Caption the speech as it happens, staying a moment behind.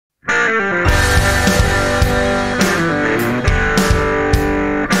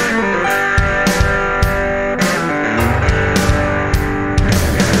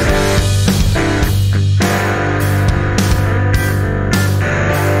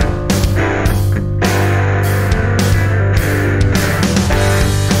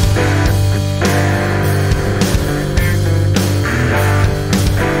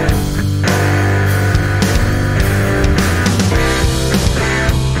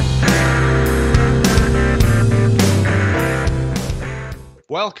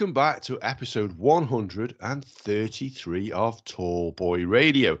Welcome back to episode 133 of Tall Boy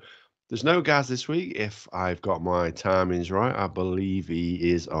Radio. There's no Gaz this week. If I've got my timings right, I believe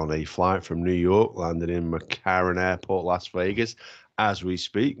he is on a flight from New York, landed in McCarran Airport, Las Vegas, as we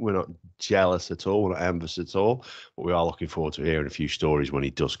speak. We're not jealous at all. We're not envious at all. But we are looking forward to hearing a few stories when he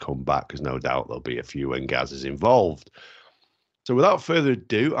does come back, because no doubt there'll be a few when Gaz is involved. So without further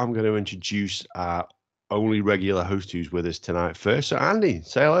ado, I'm going to introduce our only regular host who's with us tonight first. So Andy,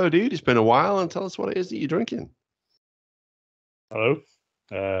 say hello, dude. It's been a while, and tell us what it is that you're drinking. Hello.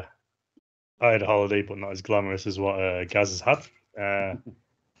 I had a holiday, but not as glamorous as what Gaz has had.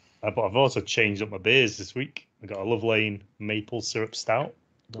 But I've also changed up my beers this week. I got a Love Lane maple syrup stout.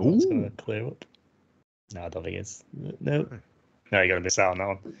 That's going to clear up. No, I don't think it's. No, you're going to miss out on that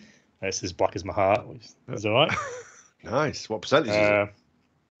one. This is Black as My Heart, which is all right. Nice. What percentage is it?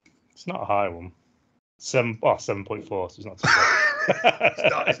 It's not a high one. 7.4, so it's not too bad.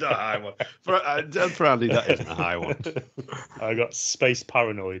 it's not a high one. For Andy, that isn't a high one. I got Space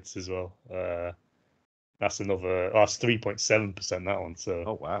Paranoids as well. That's 3.7%, that one. So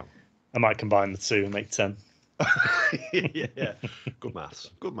oh, wow. I might combine the two and make 10. yeah. Good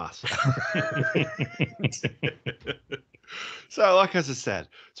maths. So, like as I said,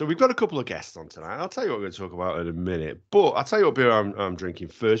 so we've got a couple of guests on tonight. I'll tell you what we're going to talk about in a minute. But I'll tell you what beer I'm drinking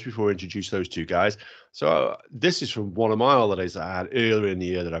first before I introduce those two guys. So this is from one of my holidays that I had earlier in the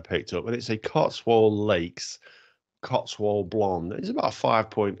year that I picked up. And it's a Cotswold Lakes Cotswold Blonde. It's about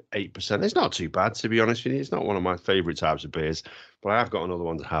 5.8%. It's not too bad, to be honest with you. It's not one of my favourite types of beers, but I have got another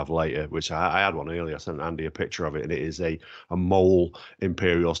one to have later, which I had one earlier. I sent Andy a picture of it, and it is a Mole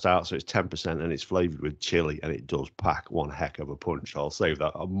Imperial Stout, so it's 10%, and it's flavoured with chili, and it does pack one heck of a punch. I'll save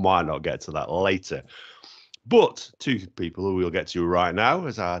that. I might not get to that later. But two people who we'll get to right now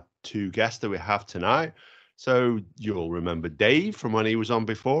as our two guests that we have tonight. So you'll remember Dave from when he was on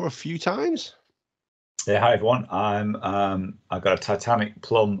before a few times. Yeah, hi everyone. I've got a Titanic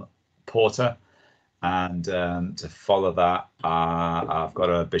Plum Porter, and to follow that, I've got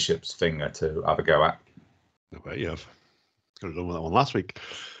a Bishop's Finger to have a go at. I bet you have. Could have done with that one last week.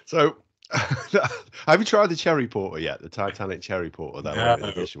 So, have you tried the Cherry Porter yet? The Titanic Cherry Porter, that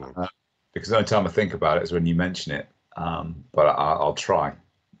edition one. Because the only time I think about it is when you mention it. But I'll try.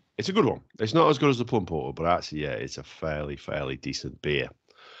 It's a good one. It's not as good as the Plum Porter, but actually, yeah, it's a fairly decent beer.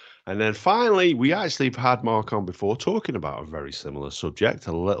 And then finally, we actually had Mark on before talking about a very similar subject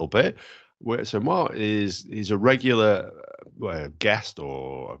a little bit. So Mark is a regular guest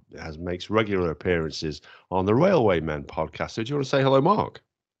or makes regular appearances on the Railway Men podcast. So do you want to say hello, Mark?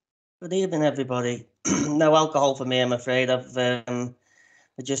 Good evening, everybody. No alcohol for me, I'm afraid. I've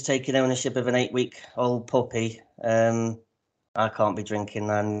just taken ownership of an 8-week-old puppy. I can't be drinking.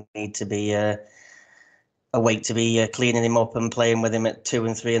 I need to be awake to be cleaning him up and playing with him at 2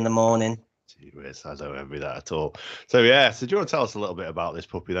 and 3 in the morning. Gee whiz, I don't envy that at all. So do you want to tell us a little bit about this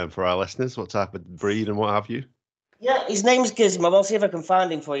puppy then for our listeners? What type of breed and what have you? Yeah, his name's Gizmo. I'll see if I can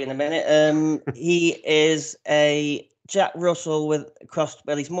find him for you in a minute. He is a Jack Russell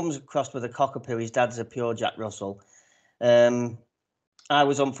his mum's crossed with a Cockapoo. His dad's a pure Jack Russell. I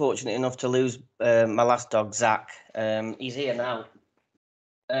was unfortunate enough to lose my last dog, Zach. He's here now.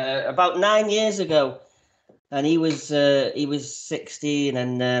 About 9 years ago. And he was 16,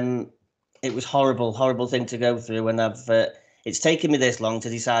 and it was horrible thing to go through. And it's taken me this long to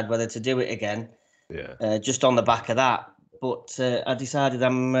decide whether to do it again. Yeah. Just on the back of that, but I decided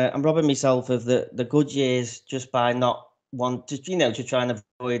I'm robbing myself of the good years just by not to try and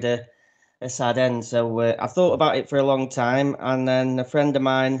avoid a sad end. So I thought about it for a long time, and then a friend of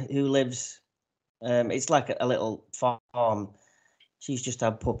mine who lives, it's like a little farm. She's just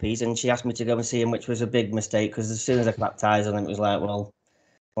had puppies, and she asked me to go and see him, which was a big mistake, because as soon as I clapped ties on him, it was like, well,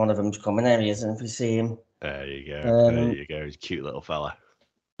 one of them's coming. There he is, and if we see him. There you go. He's a cute little fella.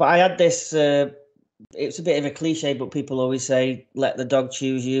 But I had this, it's a bit of a cliche, but people always say, let the dog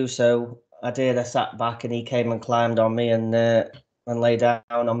choose you. So I did. I sat back, and he came and climbed on me and lay down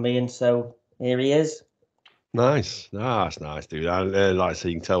on me, and so here he is. Nice. That's nice, dude. Like I say,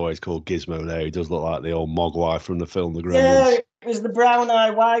 you can tell why he's called Gizmo there. He does look like the old Mogwai from the film The Gremlins. Yeah, it was the brown eye,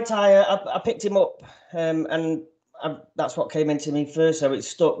 white eye. I picked him up, and that's what came into me first, so it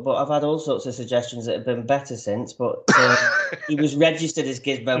stuck. But I've had all sorts of suggestions that have been better since. But he was registered as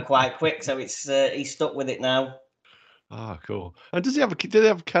Gizmo quite quick, so it's he's stuck with it now. Ah, cool. And did they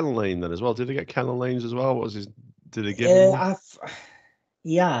have kennel name then as well? Did they get kennel names as well? What was his? Did they give him?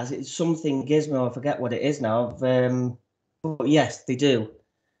 Yeah, it's something Gizmo. I forget what it is now. But yes, they do.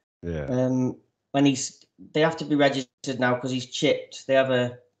 Yeah. When they have to be registered now because he's chipped. They have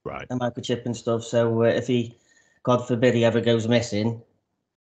a microchip and stuff. So if he, God forbid, he ever goes missing,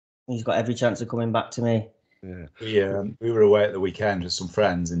 He's got every chance of coming back to me. Yeah. We were away at the weekend with some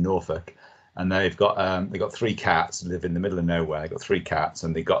friends in Norfolk, and they've got 3 cats, live in the middle of nowhere. They've got 3 cats,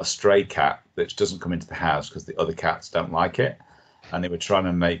 and they got a stray cat that doesn't come into the house because the other cats don't like it, and they were trying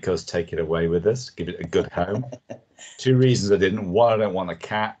to make us take it away with us, give it a good home. 2 reasons I didn't: one, I don't want a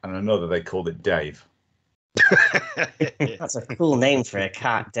cat, and another, they called it Dave. That's a cool name for a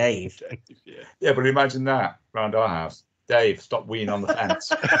cat, Dave. Yeah, but imagine that round our house. Dave, stop weeing on the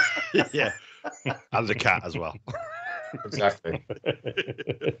fence. Yeah, and the cat as well. Exactly.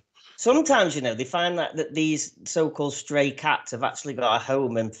 Sometimes, they find that these so-called stray cats have actually got a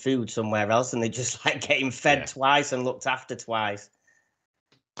home and food somewhere else, and they just like getting fed twice and looked after twice.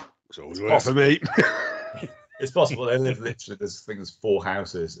 It's always worked for me. It's possible. They live literally, there's 4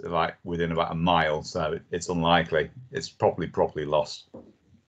 houses like within about a mile, so it's unlikely. It's probably lost.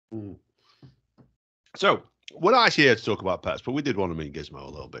 So we're not actually here to talk about pets, but we did want to meet Gizmo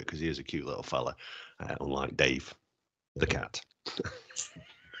a little bit because he is a cute little fella, unlike Dave, the cat.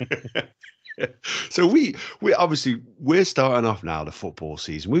 So we obviously we're starting off now the football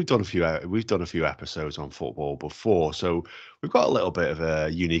season. We've done a few episodes on football before, so we've got a little bit of a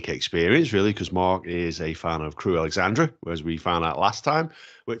unique experience really, because Mark is a fan of Crewe Alexandra, as we found out last time,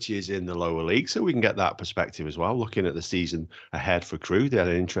 which is in the lower league, so we can get that perspective as well, looking at the season ahead for Crewe. They had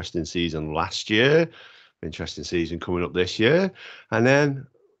an interesting season last year, interesting season coming up this year, and then,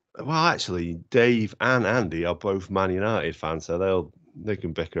 well, actually Dave and Andy are both Man United fans, so they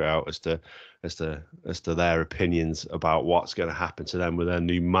can bicker out as to their opinions about what's going to happen to them with their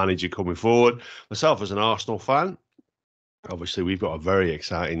new manager coming forward. Myself as an Arsenal fan, obviously we've got a very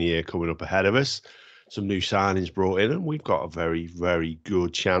exciting year coming up ahead of us. Some new signings brought in, and we've got a very, very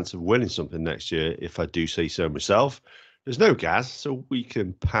good chance of winning something next year, if I do say so myself. There's no Gaz, so we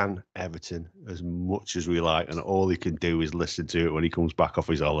can pan Everton as much as we like, and all he can do is listen to it when he comes back off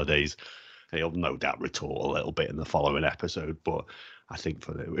his holidays. He'll no doubt retort a little bit in the following episode, but I think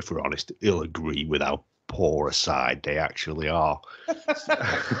if we're honest, he'll agree with how poor a side they actually are.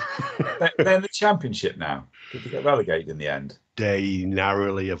 They're in the Championship now. Did they get relegated in the end? They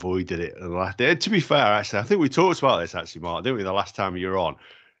narrowly avoided it. To be fair, actually, I think we talked about this actually, Mark, didn't we, the last time you were on?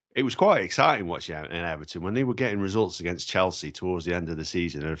 It was quite exciting watching in Everton when they were getting results against Chelsea towards the end of the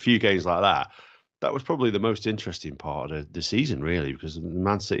season, and a few games like that. That was probably the most interesting part of the season, really, because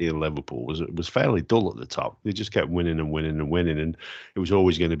Man City and Liverpool was fairly dull at the top. They just kept winning and winning and winning, and it was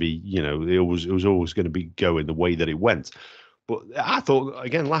always going to be, it was always going to be going the way that it went. But I thought,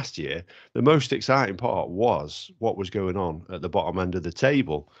 again, last year, the most exciting part was what was going on at the bottom end of the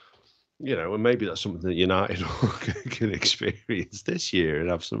table. And maybe that's something that United can experience this year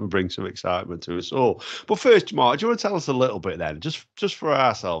and bring some excitement to us all. But first, Mark, do you want to tell us a little bit then, just for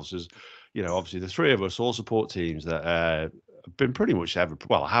ourselves, as obviously the 3 of us all support teams that have been pretty much have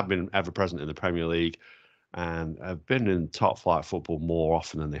been ever present in the Premier League and have been in top flight football more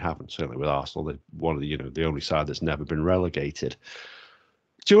often than they haven't. Certainly with Arsenal, they're one of the only side that's never been relegated.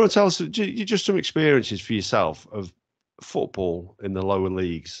 Do you want to tell us just some experiences for yourself of football in the lower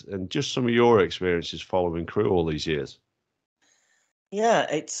leagues and just some of your experiences following Crewe all these years? Yeah,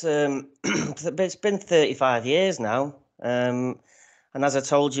 it's been 35 years now. And as I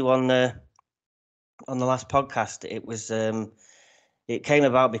told you on the last podcast, it was it came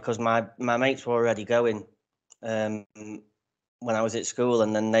about because my mates were already going when I was at school,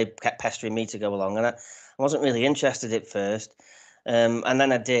 and then they kept pestering me to go along, and I wasn't really interested at first, and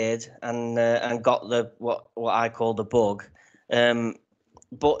then I did, and got what I call the bug,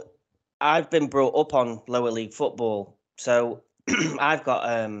 but I've been brought up on lower league football, so I've got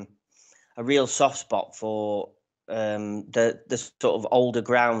a real soft spot for the sort of older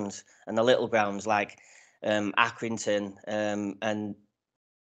grounds and the little grounds like Accrington, and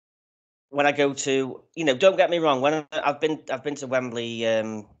when I go to, don't get me wrong, when I've been to Wembley,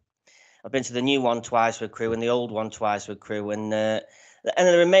 I've been to the new one twice with Crewe and the old one twice with Crewe, and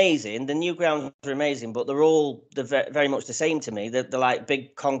they're amazing. The new grounds are amazing, but they're very much the same to me. They're like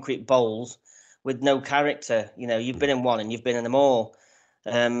big concrete bowls with no character. You've been in one and you've been in them all.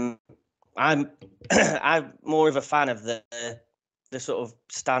 I'm more of a fan of the sort of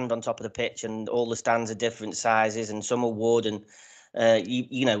stand on top of the pitch, and all the stands are different sizes, and some are wood, and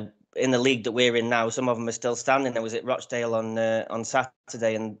in the league that we're in now, some of them are still standing. I was at Rochdale on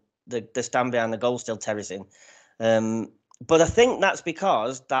Saturday, and the stand behind the goal still terracing. But I think that's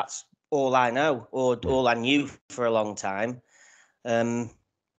because that's all I know, or all I knew for a long time. And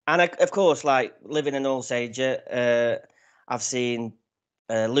of course, like living in Alsager, I've seen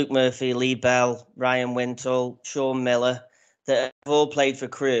Luke Murphy, Lee Bell, Ryan Wintle, Sean Miller, that have all played for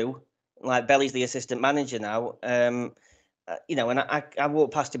Crewe. Like Belly's the assistant manager now. and I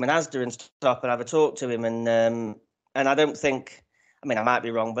walk past him in Asda and stop and have a talk to him, and I don't think, I mean, I might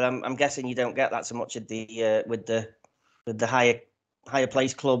be wrong, but I'm guessing you don't get that so much at the with the higher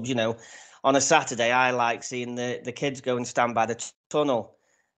place clubs. On a Saturday, I like seeing the kids go and stand by the tunnel,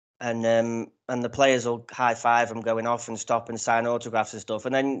 and the players will high five them going off and stop and sign autographs and stuff,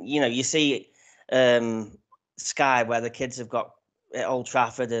 and then you see Sky where the kids have got at Old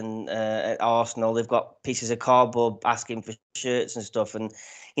Trafford and at Arsenal, they've got pieces of cardboard asking for shirts and stuff, and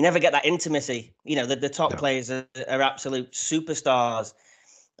you never get that intimacy. The top players are absolute superstars,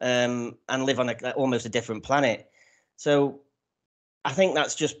 and live on almost a different planet. So I think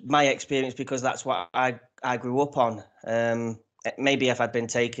that's just my experience because that's what I grew up on. Maybe if I'd been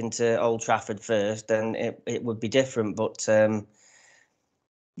taken to Old Trafford first, then it would be different. But I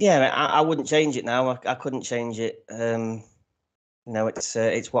wouldn't change it now. I couldn't change it.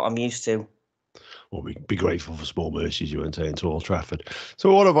 It's what I'm used to. Well, we be grateful for small mercies you weren't taken to Old Trafford.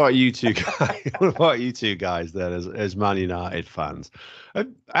 So, what about you two guys? What about you two guys then, as Man United fans?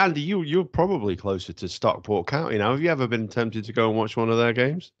 Andy, you're probably closer to Stockport County now. Have you ever been tempted to go and watch one of their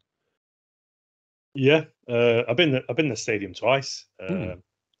games? Yeah, I've been in the stadium twice,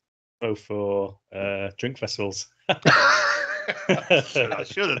 both for drink festivals. I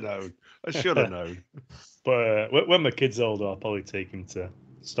should have known. But when my kid's older, I'll probably take him to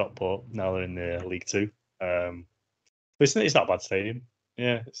Stockport. Now they're in the League Two. But it's not a bad stadium.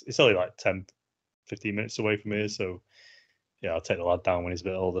 Yeah, it's only like 10, 15 minutes away from here. So yeah, I'll take the lad down when he's a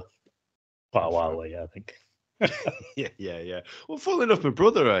bit older. Quite a while away, yeah, I think. Yeah. Well, funnily enough, my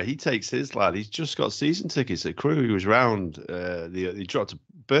brother, he takes his lad. He's just got season tickets at Crewe. He was round. He dropped a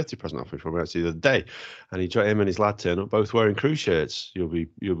birthday present off me from the other day, and him and his lad turn up both wearing Crewe shirts. You'll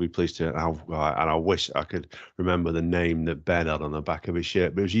be pleased to. And I wish I could remember the name that Ben had on the back of his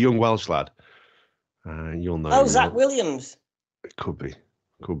shirt, but it was a young Welsh lad. You'll know. Oh, Zach Williams. It could be.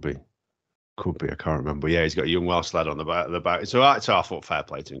 I can't remember. Yeah, he's got a young Welsh lad on the back. So I thought fair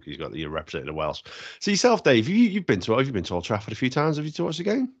play to him because he's got the representing the Welsh. So yourself, Dave, you've been to Old Trafford a few times. Have you to watch the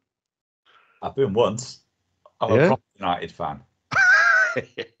game? I've been once. I'm a proper United fan.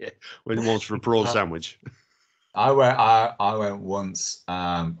 When once for a prawn sandwich. I went once.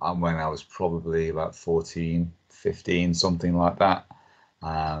 And when I was probably about 14, 15, something like that.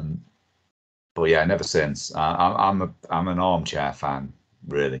 But yeah, never since. I'm an armchair fan,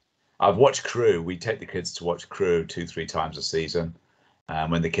 really. I've watched Crewe. We take the kids to watch Crewe 2-3 times a season.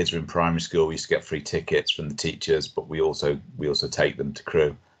 When the kids were in primary school, we used to get free tickets from the teachers, but we also take them to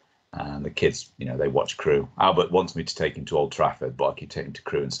Crewe. And the kids, they watch Crewe. Albert wants me to take him to Old Trafford, but I keep taking him to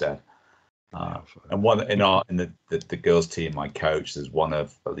Crewe instead. And one in the girls' team, my coach, there's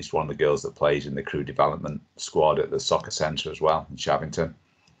at least one of the girls that plays in the Crewe development squad at the soccer centre as well in Shavington.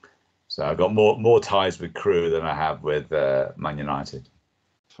 So I've got more ties with Crewe than I have with Man United.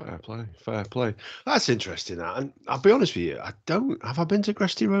 Fair play. That's interesting. That, and I'll be honest with you, have I been to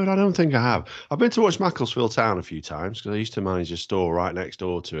Gresty Road? I don't think I have. I've been to watch Macclesfield Town a few times because I used to manage a store right next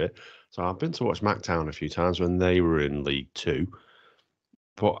door to it. So I've been to watch Mac Town a few times when they were in League Two.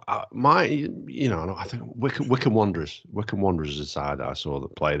 But I think Wycombe Wanderers is a side that I saw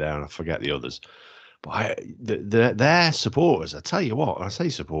that play there, and I forget the others. But their supporters, I tell you what, I say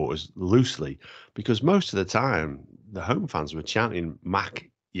supporters loosely because most of the time the home fans were chanting "Mac,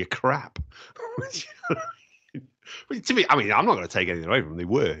 you crap." To me, I mean, I'm not going to take anything away from them. They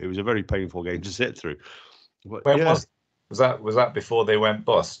were. It was a very painful game to sit through. But, was that before they went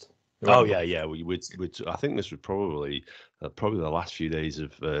bust? Yeah. I think this was probably the last few days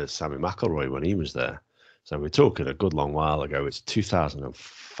of Sammy McElroy when he was there. So we're talking a good long while ago. It's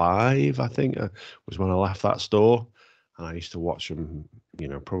 2005, I think, was when I left that store, and I used to watch them.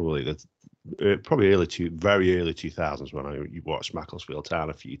 Probably very early 2000s when I watched Macclesfield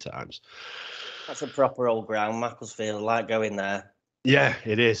Town a few times. That's a proper old ground, Macclesfield. I like going there. Yeah,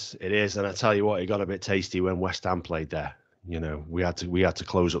 it is, and I tell you what, it got a bit tasty when West Ham played there. We had to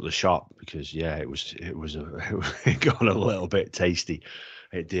close up the shop because it got a little bit tasty.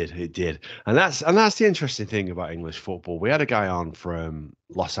 It did, and that's the interesting thing about English football. We had a guy on from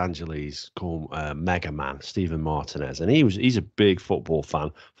Los Angeles called Mega Man, Stephen Martinez, and he's a big football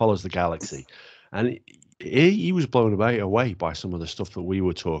fan, follows the Galaxy, and he was blown away by some of the stuff that we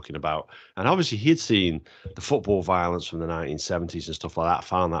were talking about. And obviously he'd seen the football violence from the 1970s and stuff like that,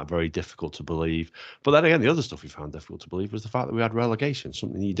 found that very difficult to believe. But then again, the other stuff he found difficult to believe was the fact that we had relegation,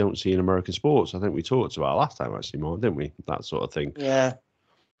 something you don't see in American sports. I think we talked about last time actually more, didn't we? That sort of thing. Yeah.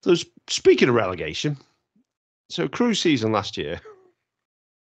 So speaking of relegation, so Crewe season last year.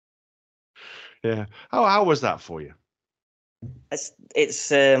 Yeah. How was that for you? It's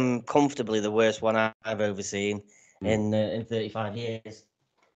comfortably the worst one I've overseen. in 35 years.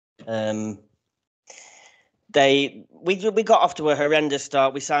 We got off to a horrendous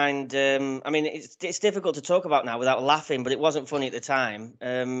start. We signed. I mean, it's difficult to talk about now without laughing, but it wasn't funny at the time.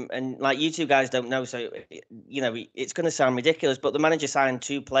 And like you two guys don't know, so it's going to sound ridiculous. But the manager signed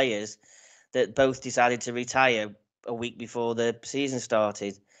 2 players that both decided to retire a week before the season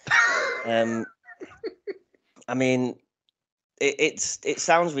started. I mean, it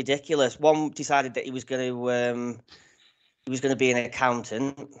sounds ridiculous. One decided that he was going to be an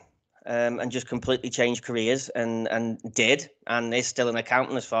accountant. And just completely changed careers and is still an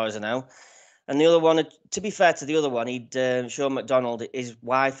accountant as far as I know. And the other one, to be fair to the other one, Sean McDonald, his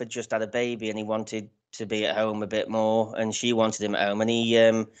wife had just had a baby and he wanted to be at home a bit more, and she wanted him at home, and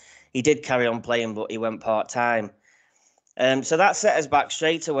he did carry on playing, but he went part-time. So that set us back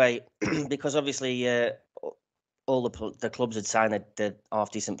straight away because obviously all the clubs had signed the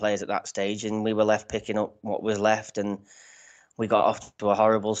half-decent players at that stage, and we were left picking up what was left, and we got off to a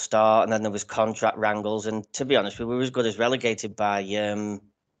horrible start, and then there was contract wrangles. And to be honest, we were as good as relegated by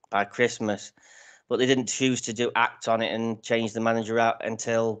Christmas, but they didn't choose to act on it and change the manager out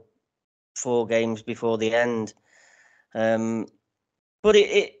until 4 games before the end. But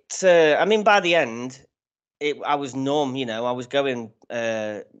I mean, by the end, I was numb. I was going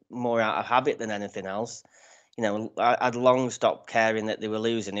more out of habit than anything else. I'd long stopped caring that they were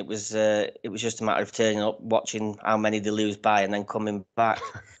losing. It was just a matter of turning up, watching how many they lose by, and then coming back.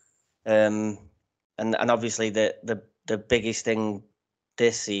 And obviously the biggest thing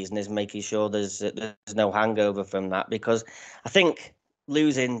this season is making sure there's no hangover from that, because I think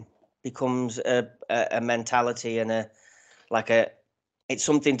losing becomes a mentality and it's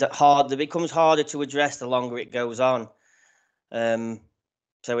something that becomes harder to address the longer it goes on.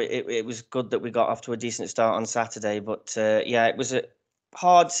 So it was good that we got off to a decent start on Saturday, but it was a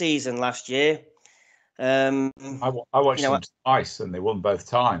hard season last year. I watched them twice and they won both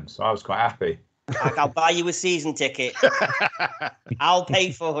times, so I was quite happy. I'll buy you a season ticket. I'll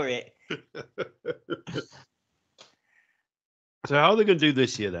pay for it. So how are they going to do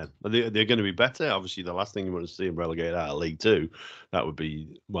this year then? They're going to be better? Obviously, the last thing you want to see them relegated out of League Two, that would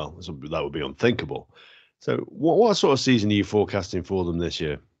be unthinkable. So what sort of season are you forecasting for them this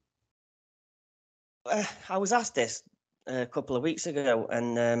year? I was asked this a couple of weeks ago,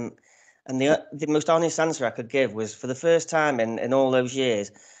 and the most honest answer I could give was, for the first time in all those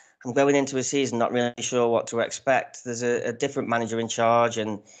years, I'm going into a season not really sure what to expect. There's a different manager in charge,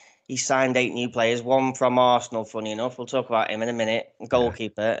 and he signed 8 new players, one from Arsenal, funny enough. We'll talk about him in a minute,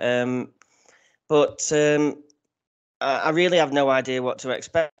 goalkeeper. Yeah. I really have no idea what to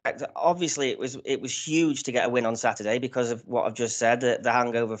expect. Obviously, it was huge to get a win on Saturday because of what I've just said, the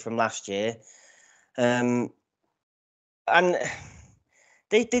hangover from last year. And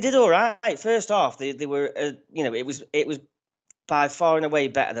they did all right. First half, they were, it was by far and away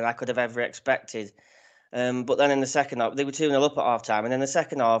better than I could have ever expected. But then in the second half, they were 2-0 up at half time. And in the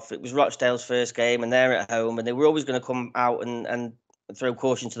second half, it was Rochdale's first game and they're at home, and they were always going to come out and throw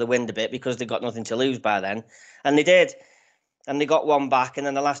caution to the wind a bit because they got nothing to lose by then. And they did. And they got one back. And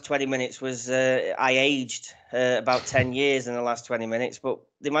then the last 20 minutes was, I aged about 10 years in the last 20 minutes, but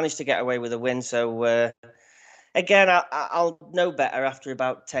they managed to get away with a win. So again, I'll know better after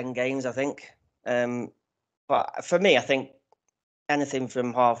about 10 games, I think. But for me, I think anything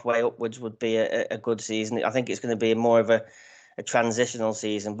from halfway upwards would be a good season. I think it's going to be more of a transitional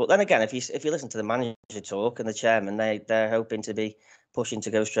season. But then again, if you listen to the manager talk and the chairman, they're hoping to be pushing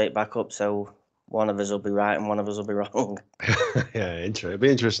to go straight back up. So one of us will be right and one of us will be wrong. Yeah, it'll be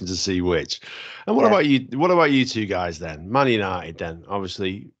interesting to see which. And what about you? What about you two guys then? Man United then,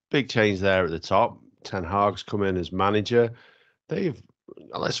 obviously big change there at the top. Ten Hag's come in as manager.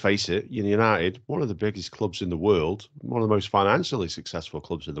 Let's face it, United, one of the biggest clubs in the world, one of the most financially successful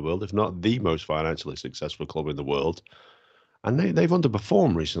clubs in the world, if not the most financially successful club in the world. And they've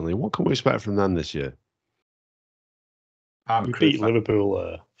underperformed recently. What can we expect from them this year? We beat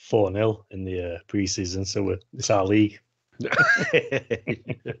Liverpool 4-0 in the pre-season, so it's our league.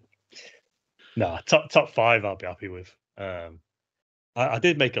 No, top 5 I'll be happy with. I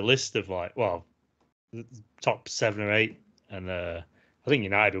did make a list of top 7 or 8, and I think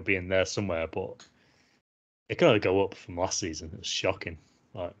United will be in there somewhere, but it can only go up from last season. It was shocking.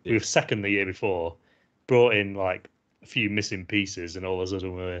 We were second the year before, brought in a few missing pieces, and all of a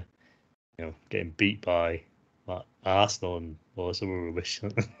sudden we're getting beat by Arsenal and all this other rubbish.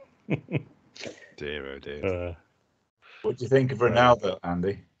 Dear, oh dear. What do you think of Ronaldo,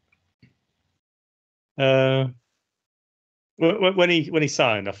 Andy? When he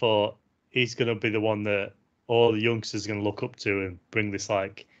signed, I thought he's going to be the one that all the youngsters are going to look up to and bring this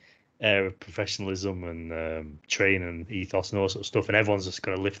air of professionalism and training and ethos and all sort of stuff, and everyone's just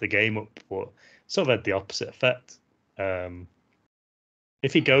going to lift the game up. But sort of had the opposite effect.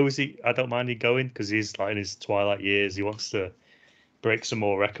 If he goes, I don't mind him going because he's like in his twilight years. He wants to break some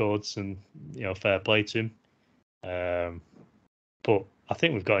more records, and fair play to him. But I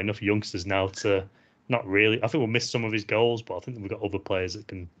think we've got enough youngsters now to not really. I think we'll miss some of his goals, but I think we've got other players that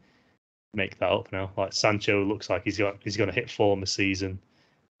can make that up now. Like Sancho looks like he's going to hit form this season.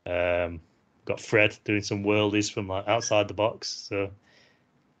 Got Fred doing some worldies from like outside the box. So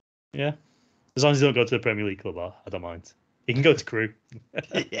yeah, as long as he don't go to the Premier League club, I don't mind. He can go to Crewe.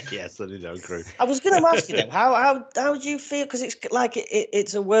 yeah, certainly don't Crewe. I was going to ask you though, how do you feel? Because it's like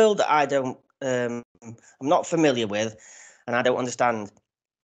it's a world that I don't, I'm not familiar with, and I don't understand.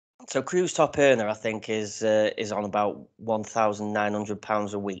 So Crewe's top earner, I think, is on about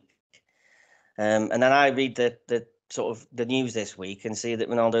 £1,900 a week. And then I read the sort of the news this week and see that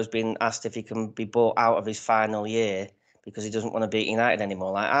Ronaldo's been asked if he can be bought out of his final year because he doesn't want to be at United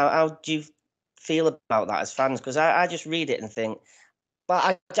anymore. Like, how do you feel about that as fans? Because I just read it and think,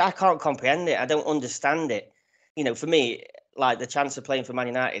 but I can't comprehend it. I don't understand it. For me, like the chance of playing for Man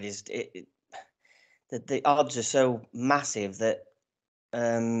United is the odds are so massive that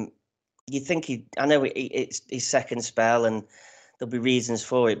you think I know it's his second spell and there'll be reasons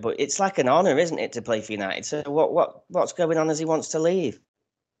for it, but it's like an honour, isn't it, to play for United? So what's going on as he wants to leave?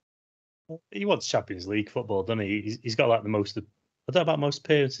 He wants Champions League football, doesn't he? He's got like the most. I don't know about most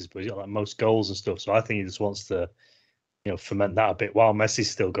appearances, but he's got like most goals and stuff. So I think he just wants to, foment that a bit while Messi's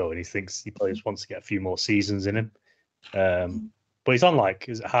still going. He thinks he probably just wants to get a few more seasons in him. But he's on like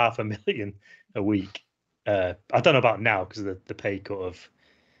 $500,000 a week. I don't know about now because of the pay cut of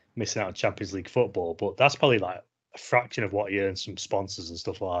missing out on Champions League football, but that's probably like a fraction of what he earns from sponsors and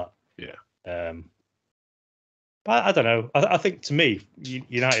stuff like that. Yeah. But I don't know. I think to me,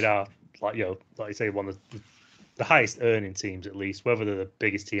 United are like like you say, one of the highest earning teams at least. Whether they're the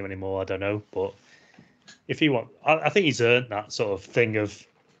biggest team anymore, I don't know. But if he I think he's earned that sort of thing of,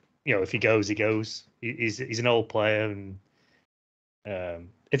 if he goes, he goes. He's an old player, and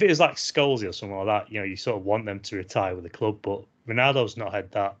if it was like Scholes or something like that, you sort of want them to retire with the club. But Ronaldo's not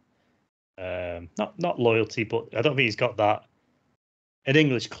had that. Not loyalty, but I don't think he's got that. An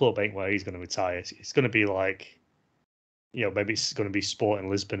English club ain't where he's going to retire. It's going to be like, maybe it's going to be Sporting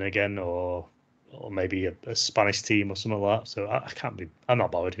Lisbon again, or maybe a Spanish team or something like that. So I'm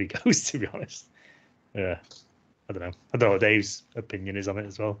not bothered if he goes, to be honest. Yeah, I don't know what Dave's opinion is on it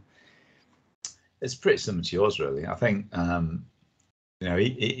as well. It's pretty similar to yours, really. I think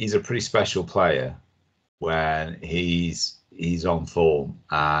he's a pretty special player when he's on form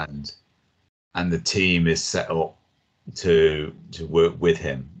and the team is set up to work with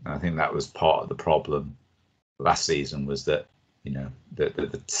him. And I think that was part of the problem last season, was that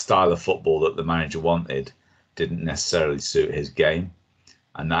the style of football that the manager wanted didn't necessarily suit his game,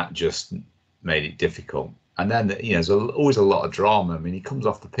 and that just made it difficult. And then there's always a lot of drama. I mean, he comes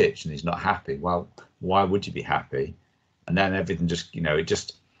off the pitch and he's not happy. Well, why would you be happy? And then everything just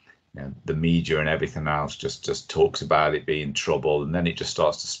the media and everything else just talks about it being trouble, and then it just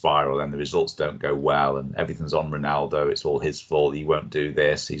starts to spiral, and the results don't go well, and everything's on Ronaldo. It's all his fault. He won't do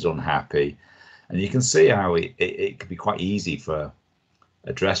this. He's unhappy. And you can see how it could be quite easy for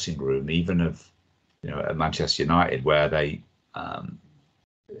a dressing room, even of at Manchester United, where they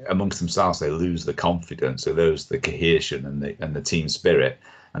amongst themselves they lose the confidence, so lose the cohesion and the team spirit,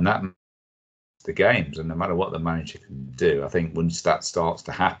 and that the games. And no matter what the manager can do, I think once that starts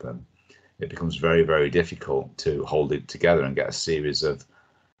to happen, it becomes very, very difficult to hold it together and get a series of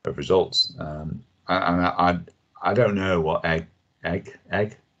results. And I don't know what Egg.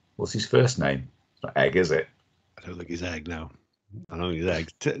 What's his first name? It's not Egg, is it? I don't think he's Egg. No, I don't think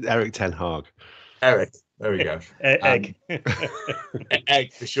he's Egg. Erik ten Hag. Eric. There we go. Egg.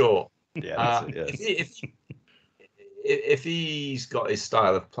 Egg for sure. Yeah. That's it, yes. If he's got his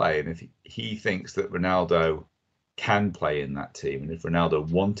style of play, and if he thinks that Ronaldo can play in that team, and if Ronaldo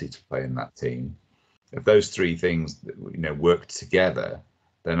wanted to play in that team, if those three things worked together,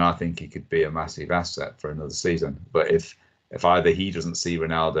 then I think he could be a massive asset for another season. But if either he doesn't see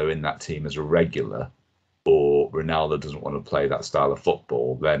Ronaldo in that team as a regular, or Ronaldo doesn't want to play that style of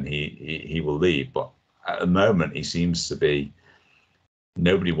football, then he will leave. But at the moment, he seems to be,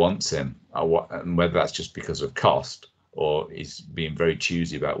 nobody wants him, and whether that's just because of cost, or he's being very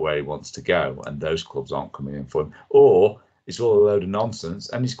choosy about where he wants to go, and those clubs aren't coming in for him, or it's all a load of nonsense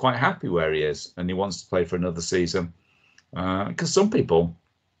and he's quite happy where he is and he wants to play for another season. Because some people,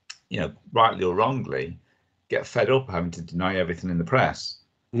 rightly or wrongly, get fed up having to deny everything in the press.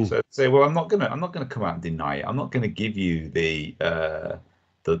 So say, well, I'm not gonna come out and deny it. I'm not gonna give you the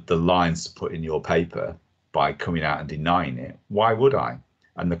the lines to put in your paper by coming out and denying it, why would I?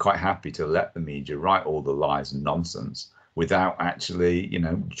 And they're quite happy to let the media write all the lies and nonsense without actually,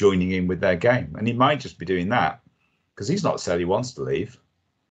 joining in with their game. And he might just be doing that because he's not said he wants to leave.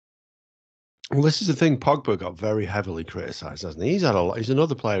 Well, this is the thing. Pogba got very heavily criticised, hasn't he? He's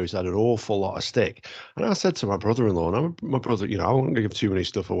another player who's had an awful lot of stick. And I said to my brother-in-law, and my brother, I won't give too many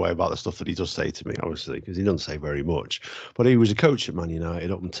stuff away about the stuff that he does say to me, obviously, because he doesn't say very much. But he was a coach at Man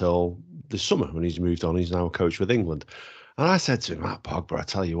United up until this summer when he's moved on. He's now a coach with England. And I said to him, Pogba, I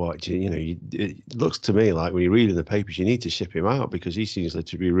tell you what, it looks to me like when you read in the papers, you need to ship him out because he seems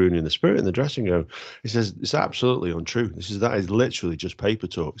to be ruining the spirit in the dressing room. He says it's absolutely untrue. That is literally just paper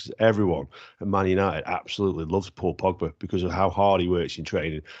talk. Everyone at Man United absolutely loves Paul Pogba because of how hard he works in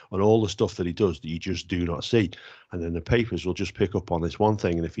training and all the stuff that he does that you just do not see. And then the papers will just pick up on this one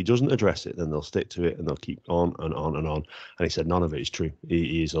thing. And if he doesn't address it, then they'll stick to it and they'll keep on and on and on. And he said none of it is true.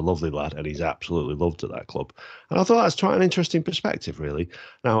 He is a lovely lad and he's absolutely loved at that club. And I thought that's quite an interesting perspective, really.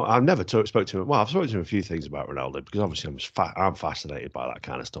 Now, I've never spoke to him. Well, I've spoken to him a few things about Ronaldo because obviously I'm fascinated by that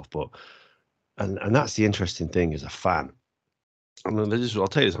kind of stuff. But and that's the interesting thing as a fan. I'll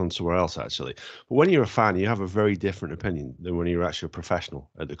take this on somewhere else, actually. But when you're a fan, you have a very different opinion than when you're actually a professional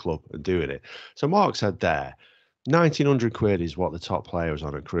at the club and doing it. So Mark said there, 1,900 quid is what the top player was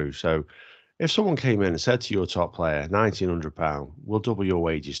on a Crewe. So if someone came in and said to your top player, £1,900, we'll double your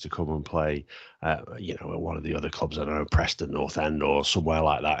wages to come and play, at one of the other clubs, I don't know, Preston North End or somewhere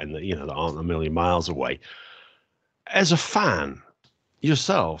like that, that aren't a million miles away. As a fan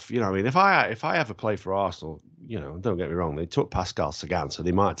yourself, if I ever play for Arsenal, don't get me wrong, they took Pascal Sagan, so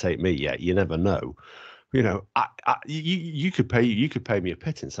they might take me yet. You never know. You could pay me a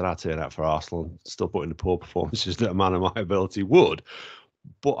pittance and I'd turn out for Arsenal and still put in the poor performances that a man of my ability would.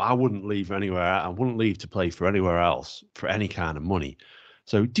 But I wouldn't leave anywhere. I wouldn't leave to play for anywhere else for any kind of money.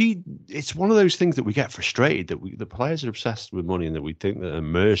 So it's one of those things that we get frustrated that the players are obsessed with money and that we think that they're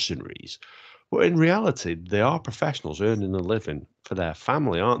mercenaries. But in reality, they are professionals earning a living for their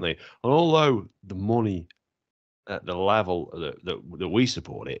family, aren't they? And although the money at the level that we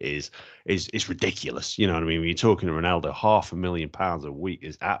support it is ridiculous. You know what I mean? When you're talking to Ronaldo, £500,000 a week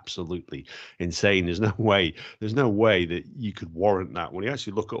is absolutely insane. There's no way that you could warrant that. When you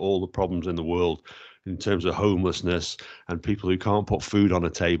actually look at all the problems in the world in terms of homelessness and people who can't put food on a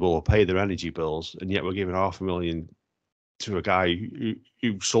table or pay their energy bills, and yet we're giving £500,000 to a guy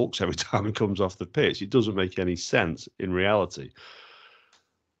who sulks every time he comes off the pitch. It doesn't make any sense in reality.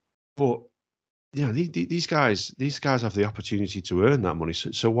 But these guys have the opportunity to earn that money.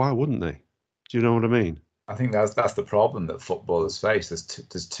 So why wouldn't they? Do you know what I mean? I think that's the problem that footballers face.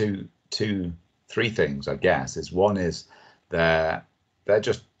 There's three things, I guess. One is they're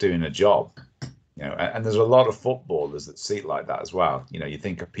just doing a job, and there's a lot of footballers that see it like that as well. You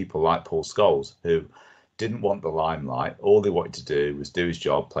think of people like Paul Scholes, who didn't want the limelight. All they wanted to do was do his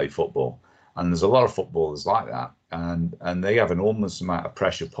job, play football. And there's a lot of footballers like that, and they have an enormous amount of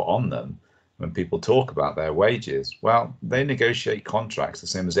pressure put on them when people talk about their wages. Well, they negotiate contracts the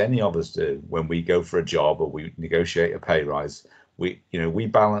same as any of us do when we go for a job or we negotiate a pay rise. We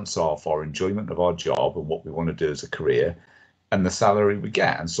balance off our enjoyment of our job and what we want to do as a career and the salary we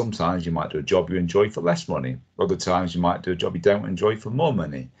get. And sometimes you might do a job you enjoy for less money. Other times you might do a job you don't enjoy for more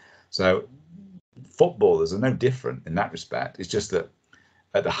money. So footballers are no different in that respect. It's just that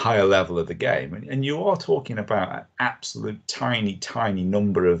at the higher level of the game, and you are talking about an absolute tiny, tiny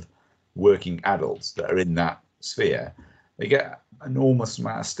number of working adults that are in that sphere, they get an enormous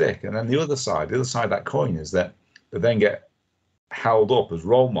amount of stick. And then the other side of that coin is that they then get held up as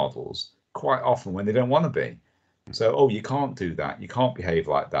role models quite often when they don't want to be. So, you can't do that. You can't behave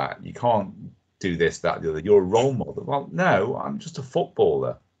like that. You can't do this, that, the other. You're a role model. Well, no, I'm just a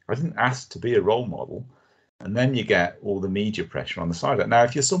footballer. I didn't ask to be a role model. And then you get all the media pressure on the side of it. Now,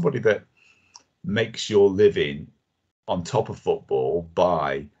 if you're somebody that makes your living on top of football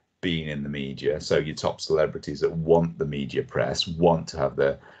by being in the media, so your top celebrities that want the media press, want to have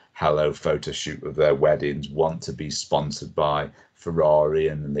the hello photo shoot of their weddings, want to be sponsored by Ferrari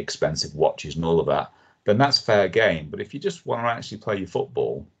and the expensive watches and all of that, then that's fair game. But if you just want to actually play your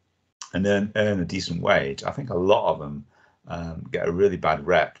football and earn a decent wage, I think a lot of them get a really bad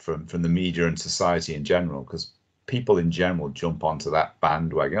rep from the media and society in general, because people in general jump onto that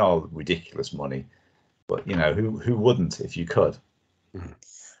bandwagon. Oh, ridiculous money. But, who wouldn't if you could?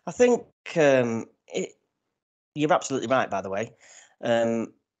 I think you're absolutely right, by the way.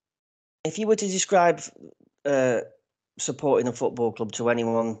 If you were to describe supporting a football club to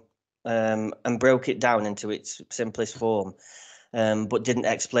anyone and broke it down into its simplest form, but didn't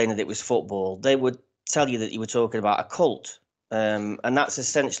explain that it was football, they would tell you that you were talking about a cult. And that's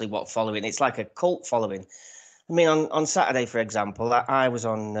essentially what following. It's like a cult following. I mean, on Saturday, for example, I was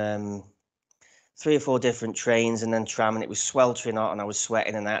on 3 or 4 different trains and then tram, and it was sweltering hot, and I was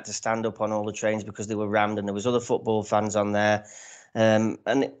sweating, and I had to stand up on all the trains because they were rammed, and there was other football fans on there. And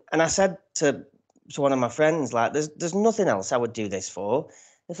I said to one of my friends, like, there's nothing else I would do this for.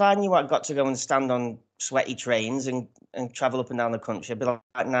 If I knew I'd got to go and stand on sweaty trains and travel up and down the country, I'd be like,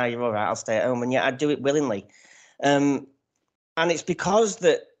 nah, you're all right, I'll stay at home. And yet I'd do it willingly. And it's because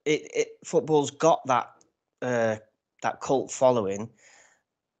that football's got that cult following,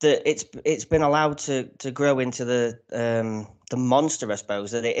 that it's been allowed to grow into the monster, I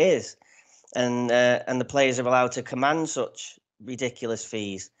suppose, that it is. And the players are allowed to command such ridiculous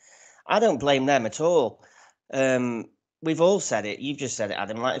fees. I don't blame them at all. We've all said it. You've just said it,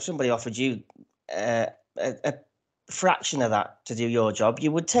 Adam. Like, if somebody offered you a fraction of that to do your job,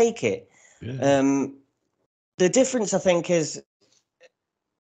 you would take it. Yeah. The difference, I think, is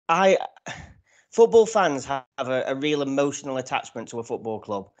football fans have a real emotional attachment to a football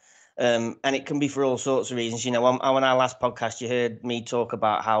club. And it can be for all sorts of reasons. You know, on our last podcast, you heard me talk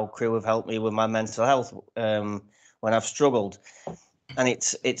about how Crewe have helped me with my mental health when I've struggled. And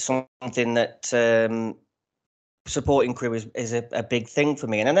it's something that supporting Crewe is a big thing for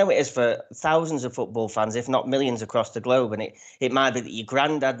me. And I know it is for thousands of football fans, if not millions across the globe. And it might be that your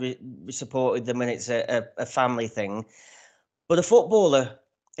granddad supported them and it's a family thing. But a footballer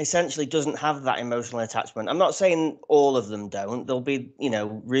essentially doesn't have that emotional attachment. I'm not saying all of them don't. There'll be, you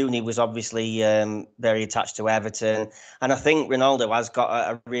know, Rooney was obviously very attached to Everton. And I think Ronaldo has got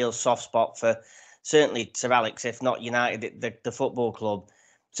a real soft spot for certainly Sir Alex, if not United, the football club.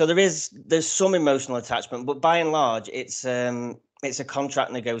 So there's some emotional attachment, but by and large, it's a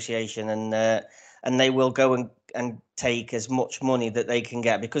contract negotiation, and they will go and take as much money that they can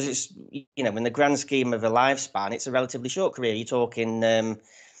get, because it's, you know, in the grand scheme of a lifespan, it's a relatively short career. You're talking,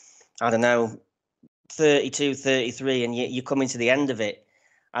 I don't know, 32, 33, and you're coming to the end of it.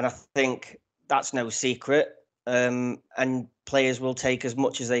 And I think that's no secret. And players will take as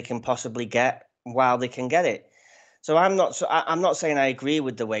much as they can possibly get while they can get it. So I'm not saying I agree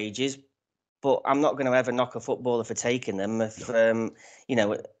with the wages, but I'm not going to ever knock a footballer for taking them. If you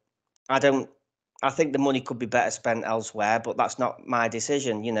know, I think the money could be better spent elsewhere, but that's not my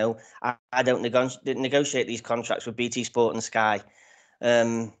decision. You know, I don't negotiate these contracts with BT Sport and Sky.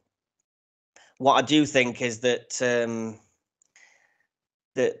 What I do think is that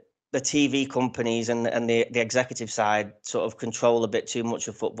the TV companies and the executive side sort of control a bit too much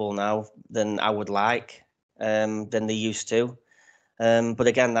of football now than I would like, than they used to. But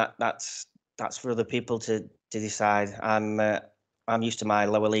again, that's for other people to decide. I'm used to my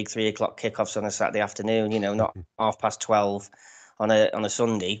lower league 3 o'clock kickoffs on a Saturday afternoon. You know, not 12:30 on a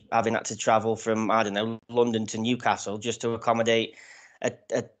Sunday, having had to travel from, I don't know, London to Newcastle just to accommodate a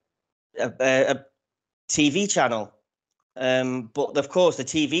TV channel. But of course, the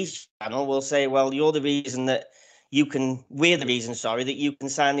TV channel will say, well, we're the reason that you can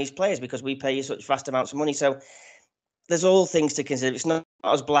sign these players, because we pay you such vast amounts of money. So there's all things to consider. It's not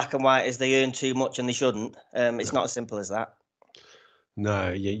as black and white as they earn too much and they shouldn't. It's not as simple as that.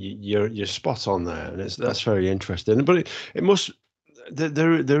 No, you're spot on there, and that's very interesting. But it must,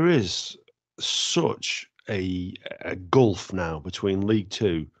 there is such a gulf now between League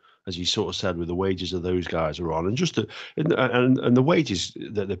Two, as you sort of said, with the wages that those guys are on, and and the wages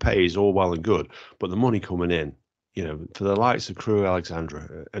that they pay is all well and good, but the money coming in, you know, for the likes of Crewe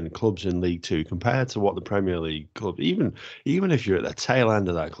Alexandra and clubs in League Two, compared to what the Premier League club, even if you're at the tail end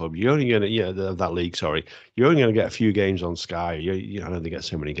of that club, you're only going to, that league, sorry, you're only going to get a few games on Sky. I know they get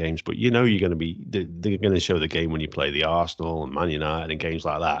so many games, but you know you're going to be, they're going to show the game when you play the Arsenal and Man United and games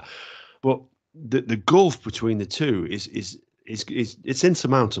like that. But the gulf between the two is it's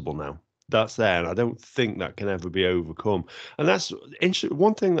insurmountable now. That's there, and I don't think that can ever be overcome. And that's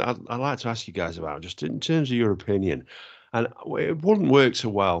one thing that I'd like to ask you guys about, just in terms of your opinion. And it wouldn't work so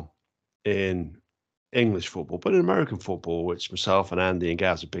well in English football, but in American football, which myself and Andy and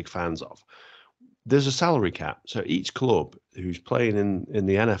Gaz are big fans of, there's a salary cap. So each club who's playing in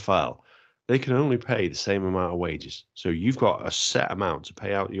the NFL, they can only pay the same amount of wages. So you've got a set amount to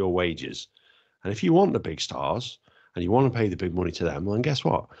pay out your wages. And if you want the big stars and you want to pay the big money to them, well, then guess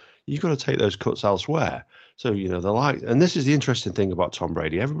what? You've got to take those cuts elsewhere. So, you know, and this is the interesting thing about Tom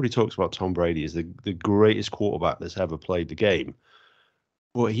Brady. Everybody talks about Tom Brady as the greatest quarterback that's ever played the game.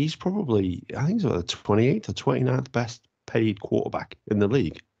 Well, he's probably, I think he's about the 28th or 29th best paid quarterback in the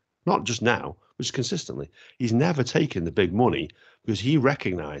league. Not just now, but just consistently. He's never taken the big money because he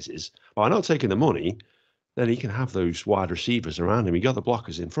recognizes, by not taking the money, then he can have those wide receivers around him. He got the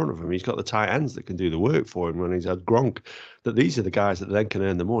blockers in front of him. He's got the tight ends that can do the work for him when he's had Gronk. That these are the guys that then can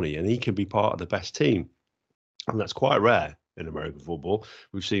earn the money, and he can be part of the best team. And that's quite rare in American football.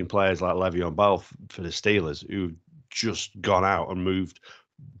 We've seen players like Le'Veon Bell for the Steelers who just gone out and moved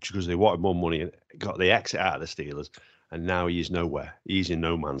because they wanted more money and got the exit out of the Steelers. And now he's nowhere. He's in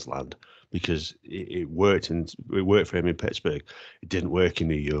no man's land because it worked, and it worked for him in Pittsburgh. It didn't work in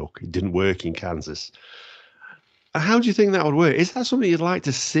New York. It didn't work in Kansas. How do you think that would work? Is that something you'd like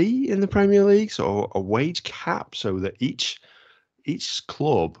to see in the Premier League, or a wage cap, so that each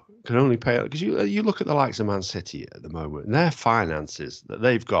club can only pay? Because you look at the likes of Man City at the moment, and their finances that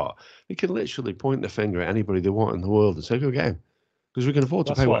they've got, they can literally point the finger at anybody they want in the world and say, "Go get him," because we can afford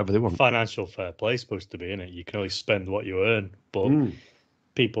to pay whatever they want. Financial fair play is supposed to be, isn't it? You can only spend what you earn, but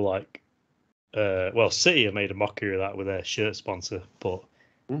people like, City have made a mockery of that with their shirt sponsor, but.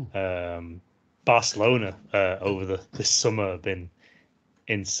 Barcelona over this summer have been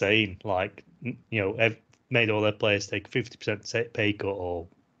insane. Like, made all their players take 50% pay cut or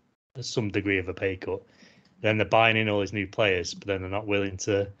some degree of a pay cut. Then they're buying in all these new players, but then they're not willing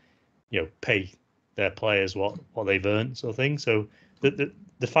to, pay their players what they've earned, sort of thing. So the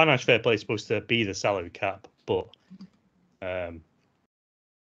financial fair play is supposed to be the salary cap, but I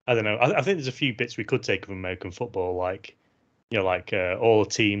don't know. I think there's a few bits we could take from American football, like all the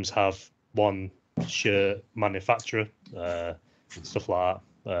teams have one shirt manufacturer, stuff like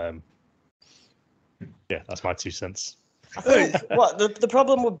that. Yeah, that's my 2 cents. I think what the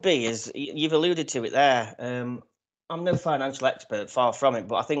problem would be is you've alluded to it there. I'm no financial expert, far from it,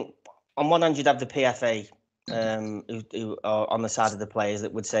 but I think on one hand you'd have the PFA who are on the side of the players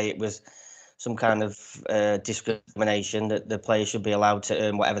that would say it was some kind of discrimination, that the players should be allowed to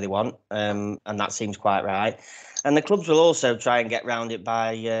earn whatever they want, and that seems quite right. And the clubs will also try and get around it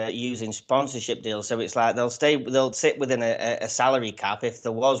by using sponsorship deals. So it's like they'll sit within a salary cap if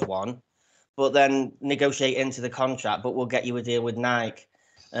there was one, but then negotiate into the contract. But we'll get you a deal with Nike,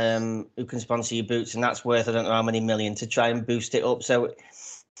 who can sponsor your boots, and that's worth I don't know how many million to try and boost it up. So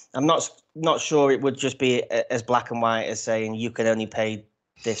I'm not sure it would just be as black and white as saying you can only pay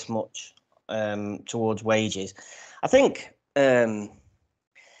this much towards wages. I think.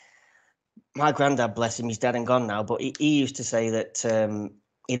 My granddad, bless him, he's dead and gone now, but he used to say that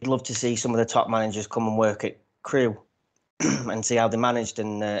he'd love to see some of the top managers come and work at Crewe and see how they managed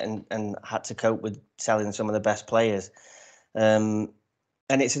and had to cope with selling some of the best players. And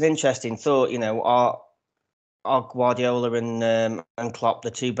it's an interesting thought, are Guardiola and Klopp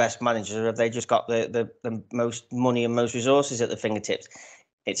the two best managers, or have they just got the most money and most resources at the fingertips?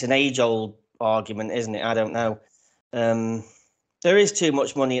 It's an age-old argument, isn't it? I don't know. There is too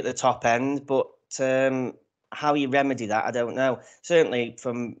much money at the top end, but how you remedy that, I don't know. Certainly,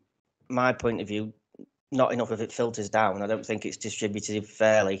 from my point of view, not enough of it filters down. I don't think it's distributed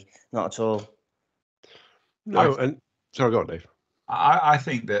fairly, not at all. No, sorry, go on, Dave. I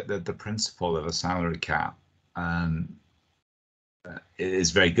think that the principle of a salary cap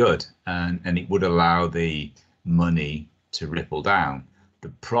is very good, and it would allow the money to ripple down. The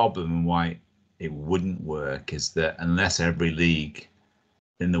problem and why it wouldn't work is that unless every league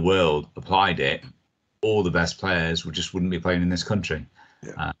in the world applied it, all the best players wouldn't be playing in this country.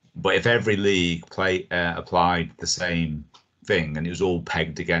 Yeah. But if every league applied the same thing, and it was all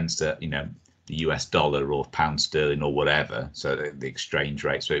pegged against the US dollar or pound sterling or whatever, so the exchange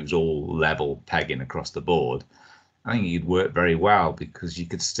rate, so it was all level pegging across the board, I think it'd work very well, because you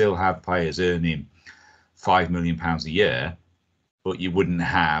could still have players earning £5 million a year, but you wouldn't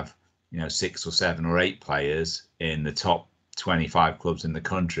have 6 or 7 or 8 players in the top 25 clubs in the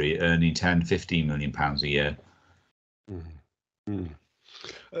country earning 10, 15 million pounds a year. Mm-hmm.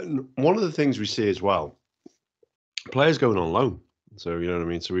 And one of the things we see as well, players going on loan. So, you know what I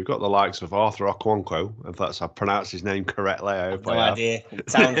mean? So we've got the likes of Arthur Okonkwo, if I've pronounced his name correctly. I hope no idea. It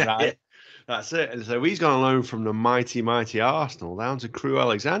sounds right. That's it. And so he's gone on loan from the mighty Arsenal down to Crewe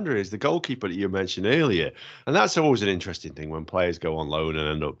Alexandria as the goalkeeper that you mentioned earlier. And that's always an interesting thing when players go on loan and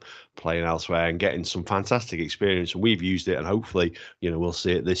end up playing elsewhere and getting some fantastic experience. And we've used it, and hopefully, we'll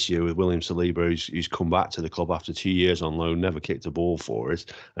see it this year with William Saliba, who's come back to the club after 2 years on loan, never kicked a ball for us,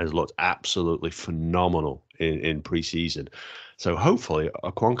 and has looked absolutely phenomenal in pre-season. So hopefully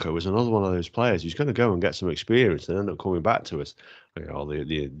Okonkwo is another one of those players who's going to go and get some experience and end up coming back to us.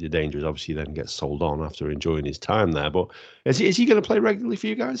 The danger is obviously then gets sold on after enjoying his time there. But is he going to play regularly for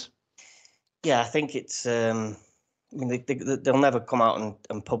you guys? Yeah, I think it's. They'll never come out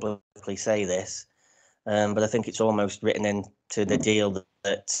and publicly say this, but I think it's almost written into the deal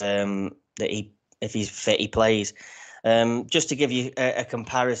that he, if he's fit, he plays. Just to give you a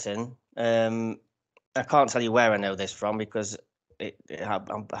comparison. I can't tell you where I know this from because I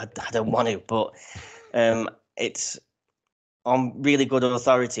don't want to, but it's on really good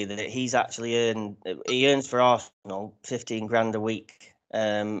authority that he earns for Arsenal 15 grand a week,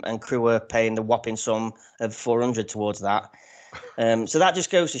 and Crewe are paying the whopping sum of 400 towards that. So that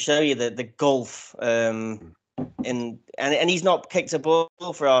just goes to show you the gulf. And he's not kicked a ball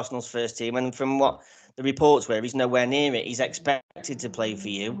for Arsenal's first team, and from what the reports were, he's nowhere near it. He's expected to play for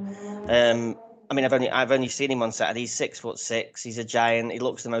you. I mean, I've only seen him on Saturday. He's 6'6". He's a giant. He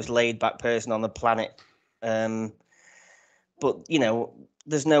looks the most laid back person on the planet. But you know,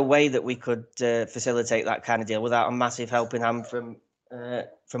 there's no way that we could facilitate that kind of deal without a massive helping hand from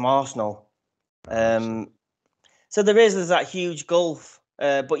Arsenal. So there's that huge gulf.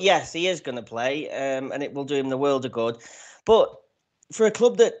 But yes, he is going to play, and it will do him the world of good. But for a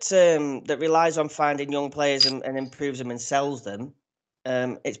club that relies on finding young players and improves them and sells them,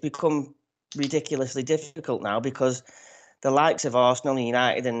 it's become ridiculously difficult now because the likes of Arsenal and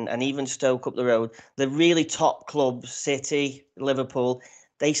United and even Stoke up the road, the really top clubs, City, Liverpool,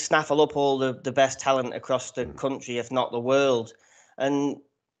 they snaffle up all the best talent across the country, if not the world. And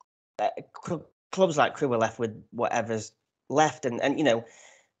clubs like Crewe are left with whatever's left. And you know,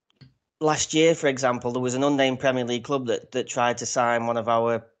 last year, for example, there was an unnamed Premier League club that tried to sign one of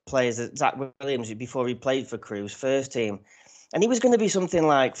our players, Zach Williams, before he played for Crewe's first team. And he was going to be something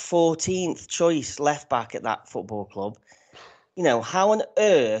like 14th choice left back at that football club. You know, how on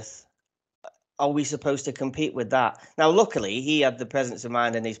earth are we supposed to compete with that? Now, luckily, he had the presence of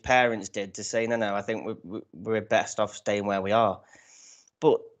mind, and his parents did, to say, no, I think we're best off staying where we are.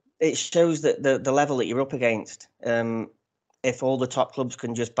 But it shows that the level that you're up against. If all the top clubs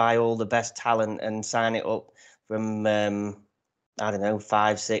can just buy all the best talent and sign it up from, I don't know,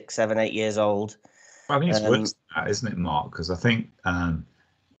 5, 6, 7, 8 years old. I think it's worse than that, isn't it, Mark? Because I think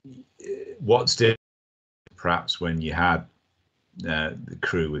what's different, perhaps, when you had the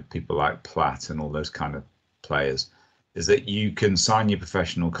Crewe with people like Platt and all those kind of players, is that you can sign your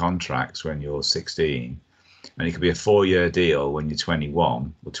professional contracts when you're 16, and it could be a 4-year deal when you're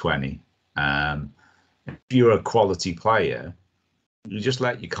 21 or 20. If you're a quality player, you just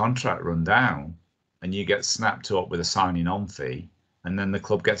let your contract run down, and you get snapped up with a signing on fee. And then the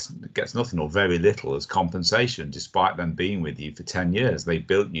club gets nothing or very little as compensation, despite them being with you for 10 years. They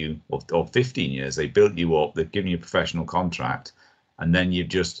built you, or 15 years, they built you up, they've given you a professional contract, and then you've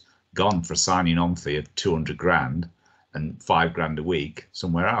just gone for a signing on fee of 200 grand and 5 grand a week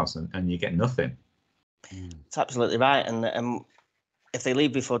somewhere else, and you get nothing. It's absolutely right. And if they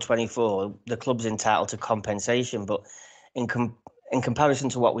leave before 24, the club's entitled to compensation. But in comparison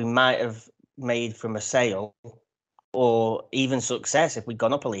to what we might have made from a sale, or even success if we'd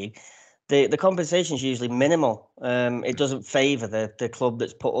gone up a league, the compensation is usually minimal. It doesn't favour the club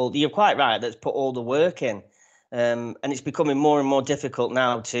that's put all. You're quite right. That's put all the work in, and it's becoming more and more difficult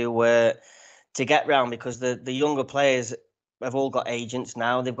now to get round because the younger players have all got agents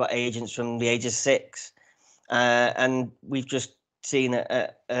now. They've got agents from the age of 6, and we've just seen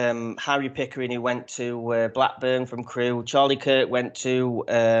Harry Pickering, who went to Blackburn from Crewe. Charlie Kirk went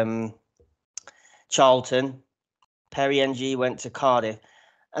to Charlton. Perry NG went to Cardiff,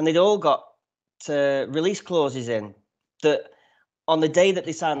 and they'd all got release clauses in that on the day that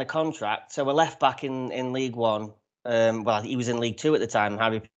they signed the contract. So a left back in League One, well, he was in League Two at the time,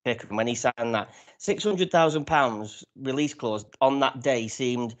 Harry Pickering, when he signed that £600,000 release clause on that day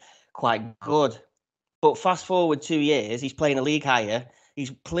seemed quite good. But fast forward 2 years, he's playing a league higher.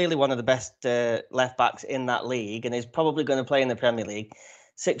 He's clearly one of the best left backs in that league, and is probably going to play in the Premier League.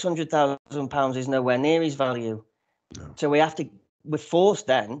 £600,000 is nowhere near his value. No. So we're forced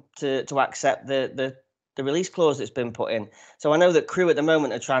then to accept the release clause that's been put in. So I know that Crewe at the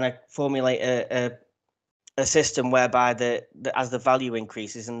moment are trying to formulate a system whereby as the value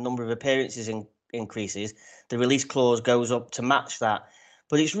increases and the number of appearances increases, the release clause goes up to match that.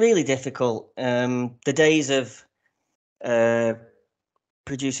 But it's really difficult. The days of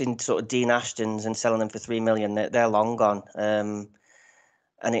producing sort of Dean Ashtons and selling them for 3 million, they're long gone.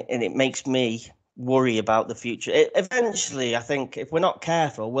 And it makes me worry about the future. Eventually, I think if we're not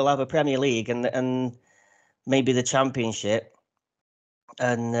careful, we'll have a Premier League and maybe the Championship,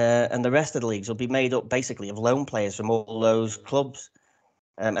 and the rest of the leagues will be made up basically of loan players from all those clubs,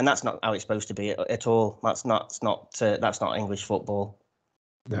 and that's not how it's supposed to be at all. That's not English football.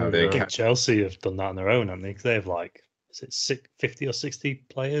 No, I think Chelsea have done that on their own, haven't they? 'Cause they have is it 50 or 60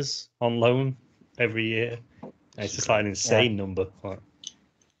 players on loan every year? And it's just like an insane number.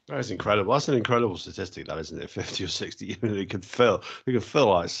 That's incredible. That's an incredible statistic, that, isn't it? 50 or 60. They could fill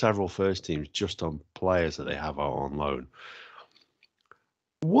like several first teams just on players that they have on loan.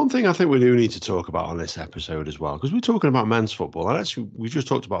 One thing I think we do need to talk about on this episode as well, because we're talking about men's football, and actually we've just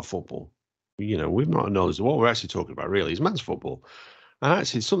talked about football. We've not acknowledged what we're actually talking about really is men's football. And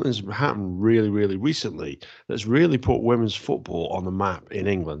actually something's happened really, really recently that's really put women's football on the map in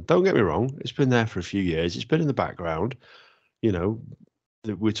England. Don't get me wrong, it's been there for a few years. It's been in the background.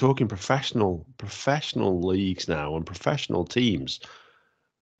 We're talking professional leagues now and professional teams.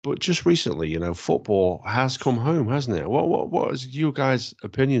 But just recently, football has come home, hasn't it? What has your guys'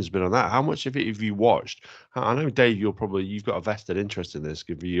 opinions been on that? How much of it have you watched? I know, Dave, you've got a vested interest in this,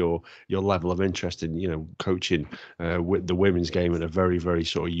 given your level of interest in coaching with the women's game at a very, very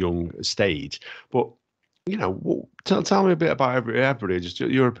sort of young stage. But tell me a bit about everybody, just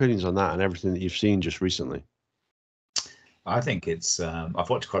your opinions on that and everything that you've seen just recently. I think it's.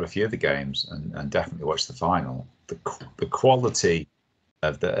 I've watched quite a few of the games and definitely watched the final. The quality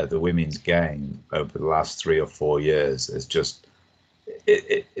of the women's game over the last 3 or 4 years is just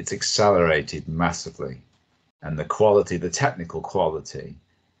it's accelerated massively, and the technical quality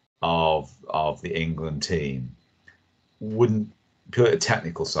of the England team wouldn't put a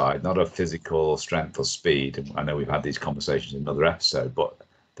technical side, not a physical strength or speed. And I know we've had these conversations in another episode, but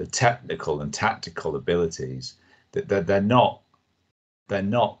the technical and tactical abilities they're not a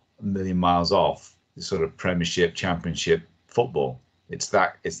million miles off the sort of Premiership, Championship football. It's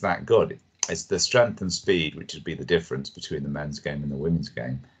that good. It's the strength and speed which would be the difference between the men's game and the women's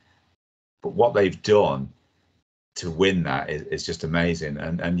game. But what they've done to win that is just amazing.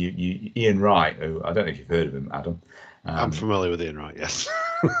 And you Ian Wright, who I don't know if you've heard of him, Adam. I'm familiar with Ian Wright, yes.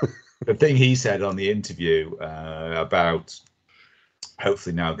 The thing he said on the interview about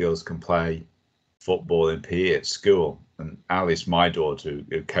hopefully now girls can play football and PE at school, and Alice, my daughter,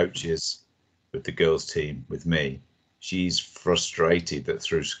 who coaches with the girls team with me, she's frustrated that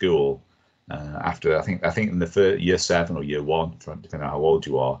through school, after I think in the first year 7 or year 1, depending on how old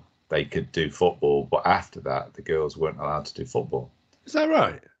you are, they could do football, but after that the girls weren't allowed to do football. Is that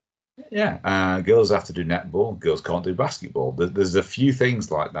right? Yeah, girls have to do netball, girls can't do basketball. There's a few things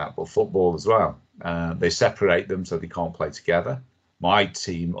like that, but football as well. They separate them so they can't play together. My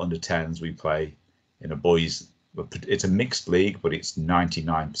team under 10s, we play in a boys, it's a mixed league, but it's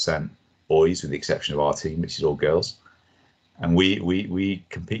 99% boys with the exception of our team, which is all girls. And we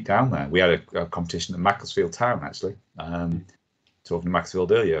compete down there. We had a competition at Macclesfield Town, actually. Talking to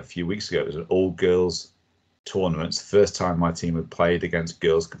Macclesfield earlier, a few weeks ago, it was an all-girls tournament. It's the first time my team had played against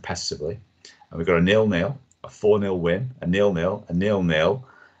girls competitively. And we got a 0-0, a 4-0 win, a 0-0, a 0-0,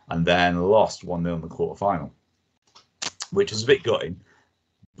 and then lost 1-0 in the quarter-final, which was a bit gutting,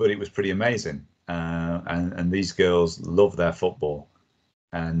 but it was pretty amazing. And these girls love their football,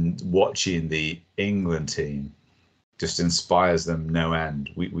 and watching the England team just inspires them no end.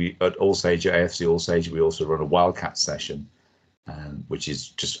 We at Allsage, at AFC Allsage, we also run a Wildcat session, which is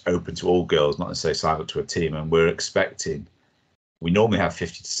just open to all girls, not necessarily signed up to a team. And we normally have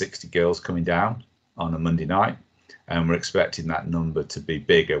 50 to 60 girls coming down on a Monday night, and we're expecting that number to be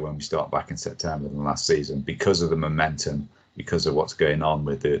bigger when we start back in September than last season because of the momentum, because of what's going on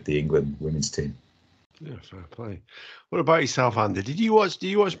with the England women's team. Yeah, fair play. What about yourself, Andy? Do you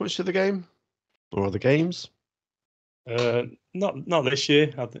watch much of the game or other games? Not this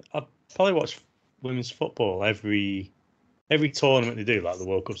year. I probably watch women's football every tournament they do, like the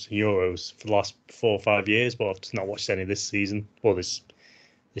World Cups and Euros, for the last 4 or 5 years. But I've just not watched any this season or this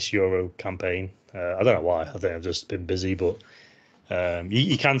Euro campaign. I don't know why. I think I've just been busy, but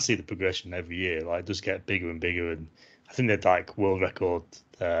you can see the progression every year. Like, it does get bigger and bigger, and I think they're like world record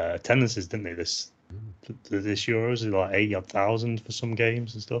attendances, didn't they? This Euros is like 80,000 for some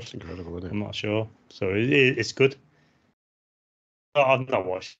games and stuff. It's incredible, isn't it? I'm not sure, so it's good. I've not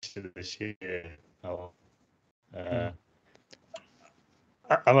watched it this year. I'm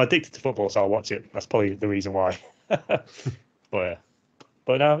addicted to football, so I'll watch it. That's probably the reason why. But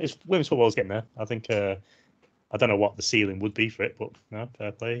now it's women's football is getting there. I think I don't know what the ceiling would be for it, but no,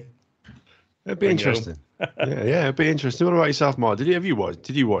 fair play. It'd be interesting. yeah, it'd be interesting. What about yourself, Mark? Did you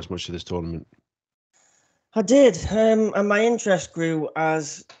watch much of this tournament? I did, and my interest grew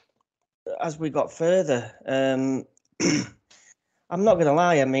as we got further. I'm not going to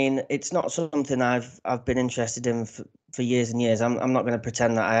lie. I mean, it's not something I've been interested in for years and years. I'm not going to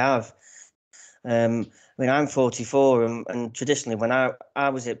pretend that I have. I mean, I'm 44, and traditionally, when I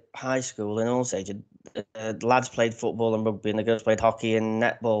was at high school in Allsage, the lads played football and rugby, and the girls played hockey and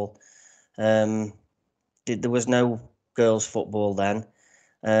netball. There was no girls' football then.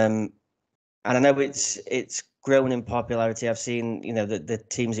 And I know it's grown in popularity. I've seen, the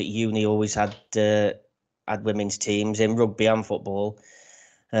teams at uni always had women's teams in rugby and football,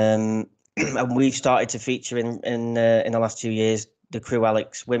 and we started to feature in the last 2 years the Crew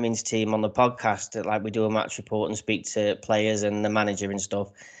Alex women's team on the podcast. Like, we do a match report and speak to players and the manager and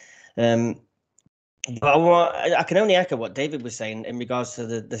stuff. But I can only echo what David was saying in regards to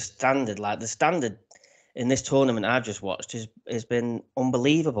the standard. Like, the standard in this tournament I've just watched has been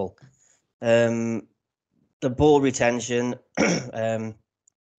unbelievable. The ball retention, the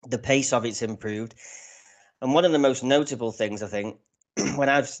pace of it's improved. And one of the most notable things, I think, when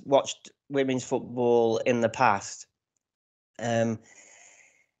I've watched women's football in the past,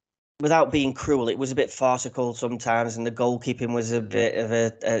 without being cruel, it was a bit farcical sometimes, and the goalkeeping was a bit of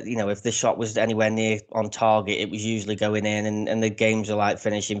if the shot was anywhere near on target, it was usually going in, and the games are like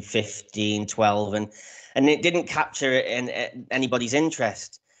finishing 15-12, and it didn't capture anybody's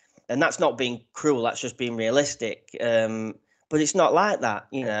interest. And that's not being cruel, that's just being realistic. But it's not like that,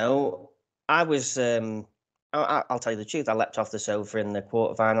 I was, I'll tell you the truth, I leapt off the sofa in the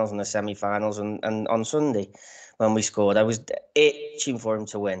quarterfinals and the semi-finals, and on Sunday when we scored, I was itching for him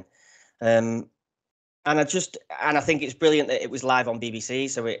to win. And I think it's brilliant that it was live on BBC,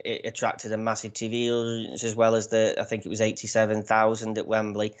 so it attracted a massive TV audience, as well as I think it was 87,000 at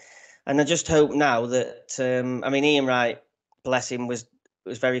Wembley. And I just hope now that, Ian Wright, bless him, was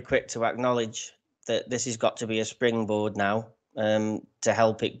very quick to acknowledge that this has got to be a springboard now, to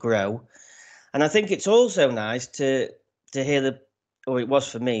help it grow. And I think it's also nice to hear it was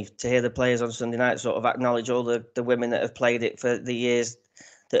for me, to hear the players on Sunday night sort of acknowledge all the women that have played it for the years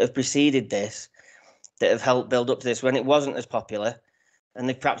that have preceded this, that have helped build up to this when it wasn't as popular, and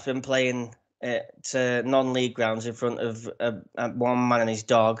they've perhaps been playing to non-league grounds in front of one man and his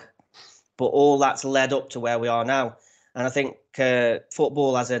dog, but all that's led up to where we are now. And I think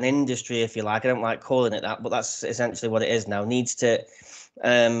football as an industry, if you like, I don't like calling it that, but that's essentially what it is now, needs to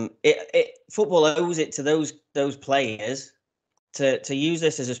football owes it to those players to use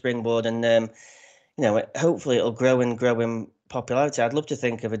this as a springboard, and hopefully it'll grow in popularity. I'd love to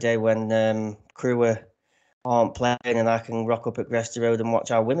think of a day when Crewe aren't playing and I can rock up at Gresty Road and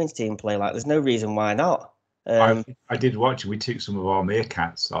watch our women's team play. Like, there's no reason why not. I did watch. We took some of our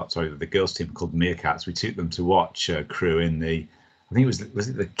Meerkats. The girls' team called Meerkats. We took them to watch Crewe in the, I think it was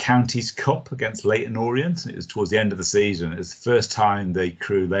it the Counties Cup against Leyton Orient. It was towards the end of the season. It was the first time the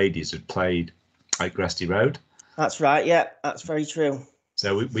Crewe ladies had played at Gresty Road. That's right. Yeah, that's very true.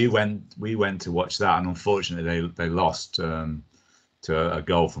 So we went to watch that, and unfortunately they lost to a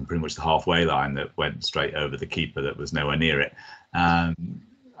goal from pretty much the halfway line that went straight over the keeper that was nowhere near it.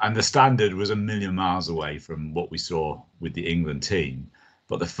 And the standard was a million miles away from what we saw with the England team.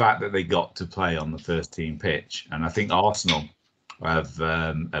 But the fact that they got to play on the first team pitch, and I think Arsenal have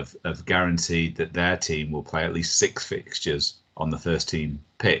guaranteed that their team will play at least 6 fixtures on the first team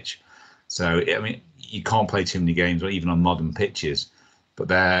pitch. So, you can't play too many games, or even on modern pitches. But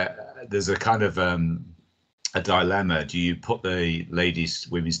there's a kind of a dilemma. Do you put the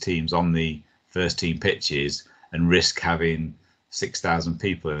women's teams on the first team pitches and risk having 6,000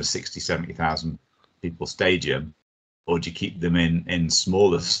 people in a 70,000 people stadium, or do you keep them in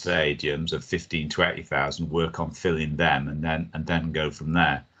smaller stadiums of 15,000-20,000, work on filling them, and then go from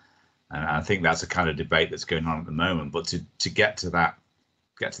there? And I think that's a kind of debate that's going on at the moment. But to get to that,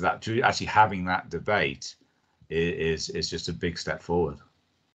 to actually having that debate is just a big step forward.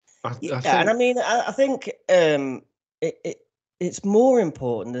 I think it's more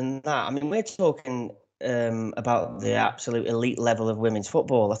important than that. We're talking about the absolute elite level of women's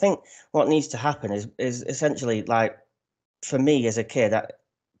football. I think what needs to happen is essentially, like, for me as a kid,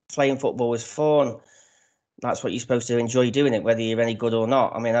 playing football was fun. That's what you're supposed to enjoy doing it, whether you're any good or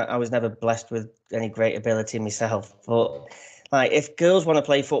not. I was never blessed with any great ability myself, but like, if girls want to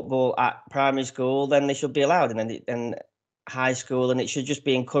play football at primary school, then they should be allowed, and high school, and it should just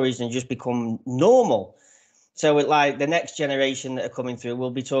be encouraged and just become normal. So like the next generation that are coming through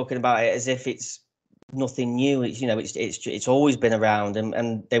will be talking about it as if it's nothing new. It's always been around,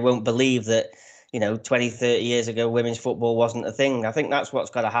 and they won't believe that 20, 30 years ago women's football wasn't a thing. I think that's what's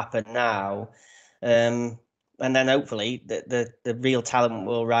got to happen now, and then hopefully the real talent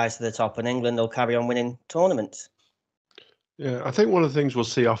will rise to the top, and England will carry on winning tournaments. Yeah, I think one of the things we'll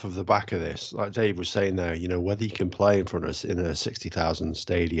see off of the back of this, like Dave was saying there, whether you can play in front of us in a 60,000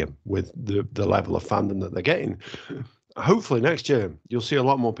 stadium with the level of fandom that they're getting. Hopefully next year you'll see a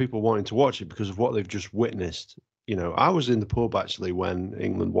lot more people wanting to watch it because of what they've just witnessed. I was in the pub actually when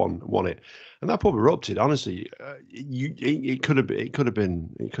England won it, and that pub erupted. Honestly, it could have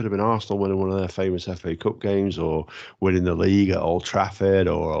been Arsenal winning one of their famous FA Cup games, or winning the league at Old Trafford,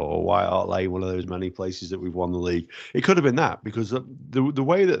 or White Hart Lane, one of those many places that we've won the league. It could have been that, because the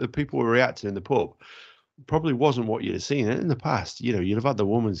way that the people were reacting in the pub probably wasn't what you'd have seen in the past. You know, you'd have had the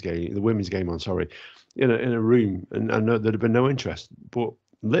women's game on, sorry, in a room, and there'd have been no interest. But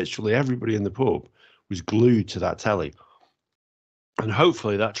literally everybody in the pub was glued to that telly. And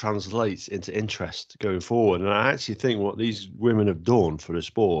hopefully that translates into interest going forward. And I actually think what these women have done for the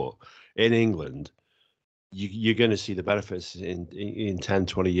sport in England, you're going to see the benefits in 10,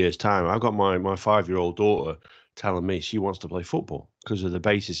 20 years' time. I've got my 5-year-old daughter telling me she wants to play football because of the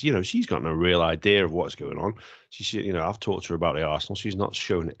basis. You know, she's got no real idea of what's going on. You know, I've talked to her about the Arsenal. She's not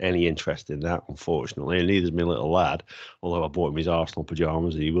shown any interest in that, unfortunately. And neither's my little lad, although I bought him his Arsenal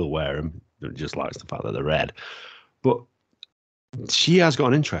pajamas and he will wear them. He just likes the fact that they're red. But she has got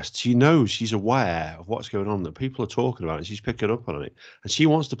an interest. She knows, she's aware of what's going on, that people are talking about it, and she's picking up on it. And she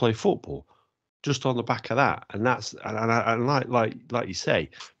wants to play football just on the back of that. And that's and like you say,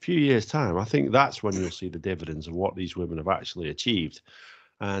 a few years' time, I think that's when you'll see the dividends of what these women have actually achieved.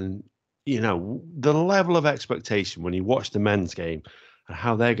 And, you know, the level of expectation when you watch the men's game and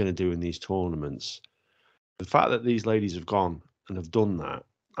how they're going to do in these tournaments, the fact that these ladies have gone and have done that,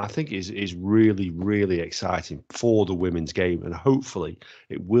 I think is really, really exciting for the women's game. And hopefully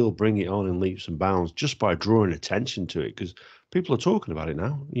it will bring it on in leaps and bounds just by drawing attention to it, because people are talking about it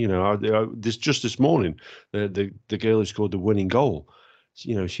now. You know, this morning, the girl who scored the winning goal,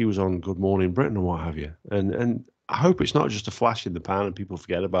 you know, she was on Good Morning Britain and what have you. And I hope it's not just a flash in the pan and people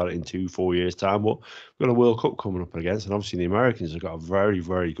forget about it in 2-4 years' time. But we've got a World Cup coming up against, and obviously the Americans have got a very,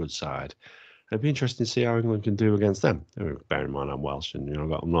 very good side. It'd be interesting to see how England can do against them. Bear in mind, I'm Welsh, and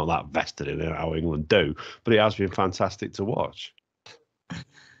I'm not that vested in how England do, but it has been fantastic to watch.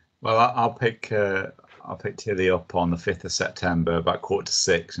 Well, I'll pick Tilly up on the 5th of September, about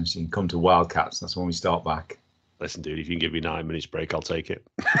 5:45, and she can come to Wildcats. That's when we start back. Listen, dude, if you can give me 9 minutes break, I'll take it.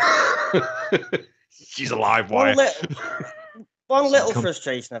 She's a live wire. One little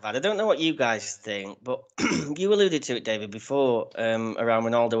frustration I've had. I don't know what you guys think, but you alluded to it, David, before around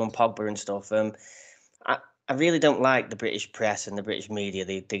Ronaldo and Pogba and stuff. I really don't like the British press and the British media.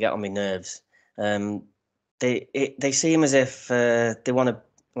 They get on my nerves. They seem as if they want to,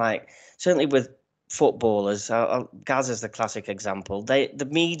 like, certainly with footballers. Gaz is the classic example. The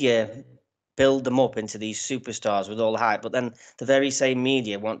media build them up into these superstars with all the hype, but then the very same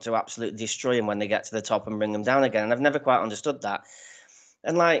media want to absolutely destroy them when they get to the top and bring them down again. And I've never quite understood that.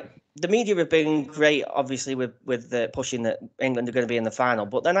 And like, the media have been great, obviously, with pushing that England are going to be in the final.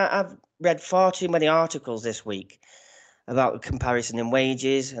 But then I've read far too many articles this week about the comparison in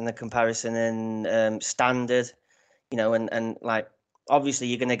wages and the comparison in standard, you know, and like, obviously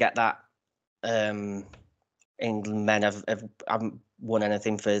you're going to get that. England men haven't won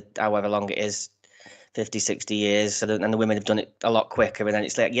anything for however long it is, 50, 60 years. And the women have done it a lot quicker. And then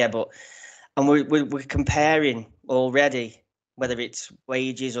it's like, yeah, but, and we're comparing already, whether it's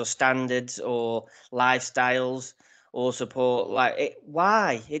wages or standards or lifestyles or support. Like,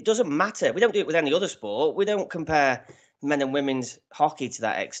 why? It doesn't matter. We don't do it with any other sport. We don't compare men and women's hockey to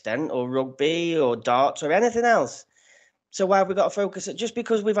that extent, or rugby or darts or anything else. So why have we got to focus at, just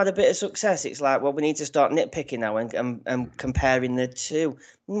because we've had a bit of success? It's like, well, we need to start nitpicking now and comparing the two.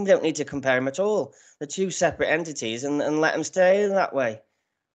 We don't need to compare them at all. They're two separate entities, and let them stay that way.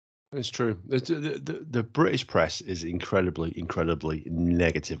 It's true. The British press is incredibly, incredibly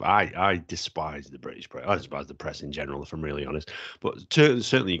negative. I despise the British press. I despise the press in general, if I'm really honest. But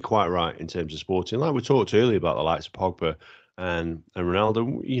certainly you're quite right in terms of sporting. Like we talked earlier about the likes of Pogba and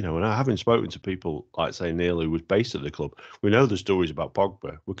Ronaldo, you know, and having spoken to people like, say, Neil, who was based at the club, we know the stories about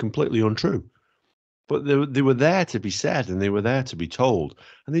Pogba were completely untrue. But they were there to be said, and they were there to be told,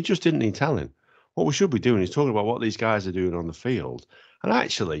 and they just didn't need telling. What we should be doing is talking about what these guys are doing on the field. And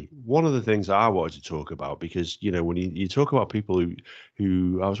actually, one of the things I wanted to talk about, because, you know, when you talk about people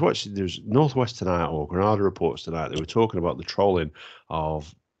who I was watching, there's Northwest tonight or Granada Reports tonight, they were talking about the trolling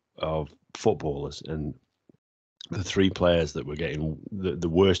of footballers and the 3 players that were getting the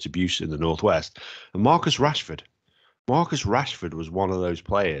worst abuse in the Northwest. And Marcus Rashford was one of those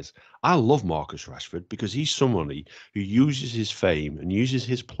players. I love Marcus Rashford because he's somebody who uses his fame and uses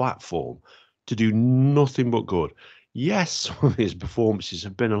his platform to do nothing but good. Yes, some of his performances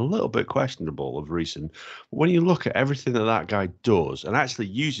have been a little bit questionable of recent. But when you look at everything that guy does and actually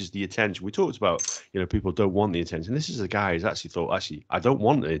uses the attention, we talked about, you know, people don't want the attention. This is a guy who's actually thought, actually, I don't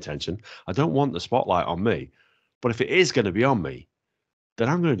want the attention. I don't want the spotlight on me. But if it is going to be on me, then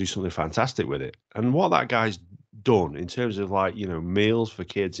I'm going to do something fantastic with it. And what that guy's done in terms of, like, you know, meals for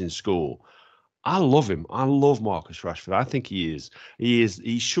kids in school, I love him. I love Marcus Rashford. I think he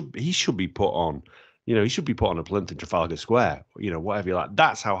should be put on. You know, he should be put on a plinth in Trafalgar Square, you know, whatever you like.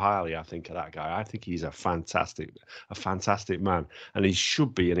 That's how highly I think of that guy. I think he's a fantastic man. And he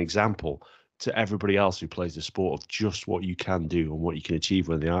should be an example to everybody else who plays the sport of just what you can do and what you can achieve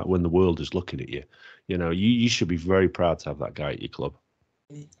when the world is looking at you. You know, you should be very proud to have that guy at your club.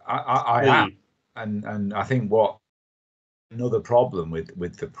 I am, and I think what another problem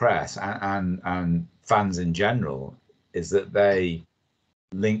with the press and fans in general is that they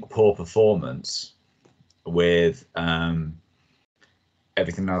link poor performance with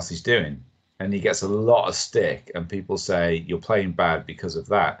everything else he's doing, and he gets a lot of stick, and people say you're playing bad because of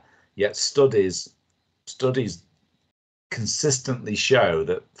that. Yet studies consistently show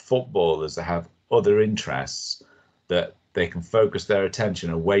that footballers that have other interests, that they can focus their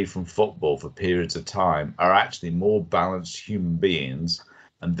attention away from football for periods of time, are actually more balanced human beings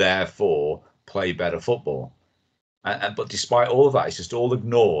and therefore play better football. But despite all of that, it's just all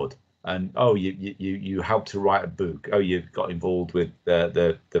ignored. And you helped to write a book. Oh, you got involved with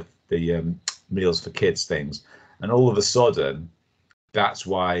the Meals for Kids things, and all of a sudden, that's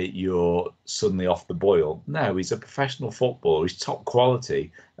why you're suddenly off the boil. No, he's a professional footballer. He's top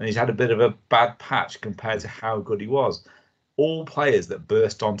quality, and he's had a bit of a bad patch compared to how good he was. All players that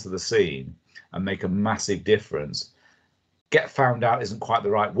burst onto the scene and make a massive difference get found out isn't quite the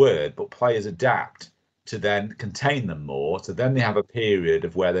right word, but players adapt to then contain them more. So then they have a period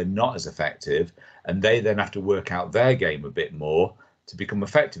of where they're not as effective, and they then have to work out their game a bit more to become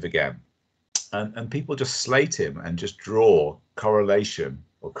effective again. And people just slate him and just draw correlation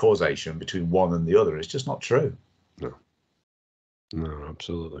or causation between one and the other. It's just not true. No,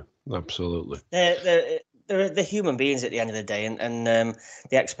 absolutely. They're human beings at the end of the day, and the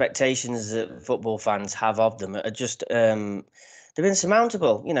expectations that football fans have of them are just they're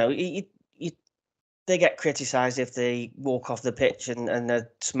insurmountable. You know, they get criticised if they walk off the pitch and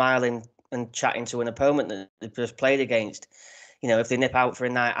they're smiling and chatting to an opponent that they've just played against. You know, if they nip out for a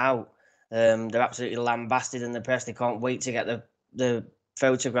night out, they're absolutely lambasted in the press. They can't wait to get the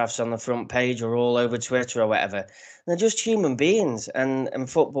photographs on the front page or all over Twitter or whatever. They're just human beings, and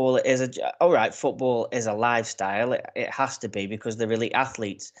football is football is a lifestyle. It has to be, because they're elite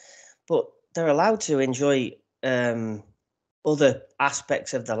athletes, but they're allowed to enjoy other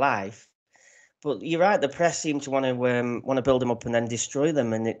aspects of their life. But you're right, the press seem to want to build them up and then destroy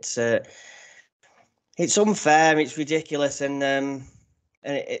them, and it's unfair, it's ridiculous, and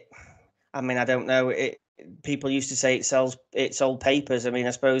I mean, I don't know. People used to say it sold papers. I mean,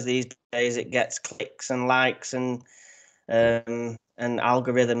 I suppose these days it gets clicks and likes and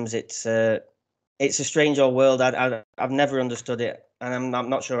algorithms. It's a strange old world. I've never understood it, and I'm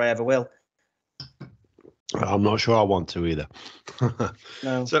not sure I ever will. I'm not sure I want to either.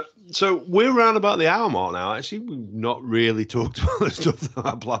 No. So we're around about the hour mark now. Actually, we've not really talked about the stuff that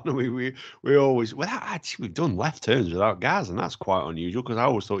I planned. We always, we've done left turns without Gaz, and that's quite unusual, because I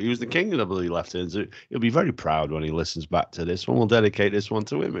always thought he was the king of the bloody left turns. He'll be very proud when he listens back to this one. We'll dedicate this one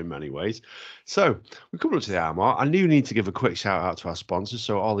to him in many ways. So we're coming up to the hour mark. I do need to give a quick shout out to our sponsors.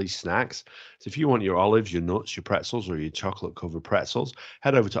 So Ollie's Snacks. So if you want your olives, your nuts, your pretzels, or your chocolate covered pretzels,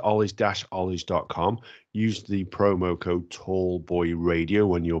 head over to ollies-ollies.com. Use the promo code TALLBOYRADIO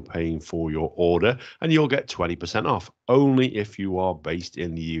when you're paying for your order, and you'll get 20% off, only if you are based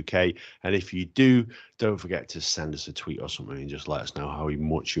in the UK. And if you do, don't forget to send us a tweet or something and just let us know how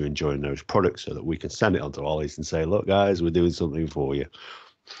much you're enjoying those products, so that we can send it on to Ollie's and say, look, guys, we're doing something for you.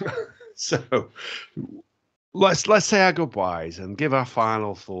 So let's say our goodbyes and give our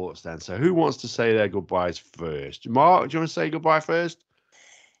final thoughts then. So who wants to say their goodbyes first? Mark, do you want to say goodbye first?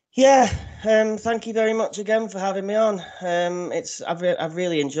 Yeah, thank you very much again for having me on. I've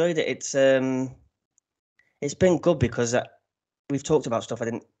really enjoyed it. It's been good, because we've talked about stuff I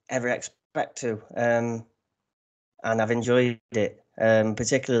didn't ever expect to, and I've enjoyed it,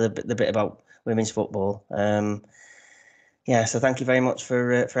 particularly the bit about women's football. So thank you very much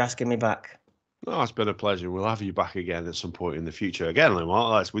for asking me back. Oh, it's been a pleasure. We'll have you back again at some point in the future. Again,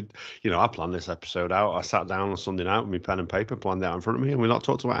 Mark, I planned this episode out. I sat down on Sunday night with my pen and paper, planned it out in front of me, and we've not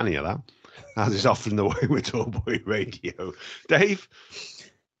talked about any of that, as is often the way with Tallboy Radio. Dave?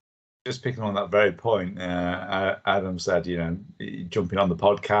 Just picking on that very point, Adam said, jumping on the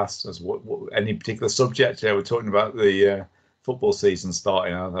podcast as what any particular subject. We're talking about the football season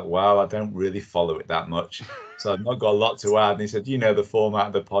starting. I thought, well, I don't really follow it that much, so I've not got a lot to add. And he said, the format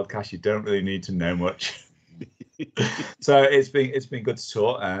of the podcast, you don't really need to know much. So it's been good to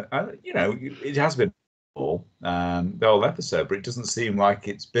talk. It has been football, the whole episode, but it doesn't seem like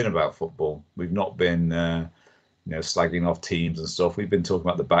it's been about football. We've not been slagging off teams and stuff. We've been talking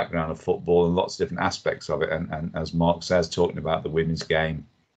about the background of football and lots of different aspects of it. And as Mark says, talking about the women's game,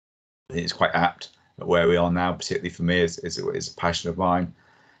 I think it's quite apt at where we are now, particularly for me. It's a passion of mine.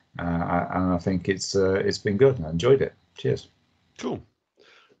 And I think it's been good. I enjoyed it. Cheers. Cool.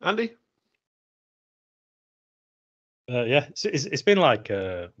 Andy? Yeah, it's been like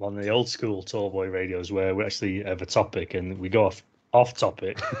one of the old school Tallboy radios where we actually have a topic and we go off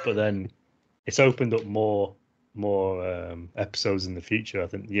topic, but then it's opened up more episodes in the future. I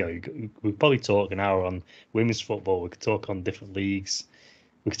think we'd probably talk an hour on women's football. We could talk on different leagues.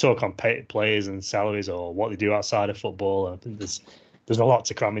 We could talk on players and salaries or what they do outside of football. And I think there's a lot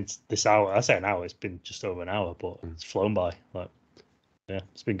to cram into this hour. I say an hour. It's been just over an hour, but it's flown by. Like, yeah,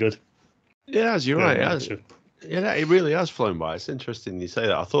 it's been good. Yeah, as you're right. Yeah, it really has flown by. It's interesting you say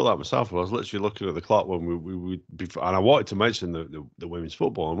that. I thought that myself. I was literally looking at the clock when we before, and I wanted to mention the women's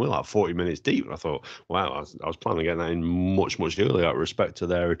football, and we're like 40 minutes deep. And I thought, wow, I was planning on getting that in much earlier out of respect to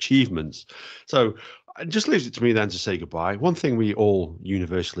their achievements. So it just leaves it to me then to say goodbye. One thing we all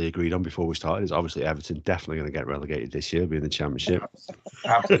universally agreed on before we started is obviously Everton definitely going to get relegated this year, being the Championship.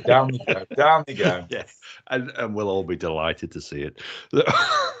 Down we go. Down we go. Yeah, and we'll all be delighted to see it.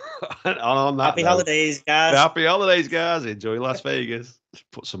 And on that Happy holidays, guys. Happy holidays, guys. Enjoy Las Vegas.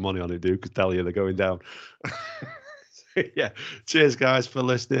 Put some money on it, dude, because tell you they're going down. Yeah. Cheers, guys, for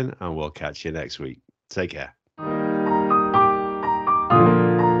listening, and we'll catch you next week. Take care.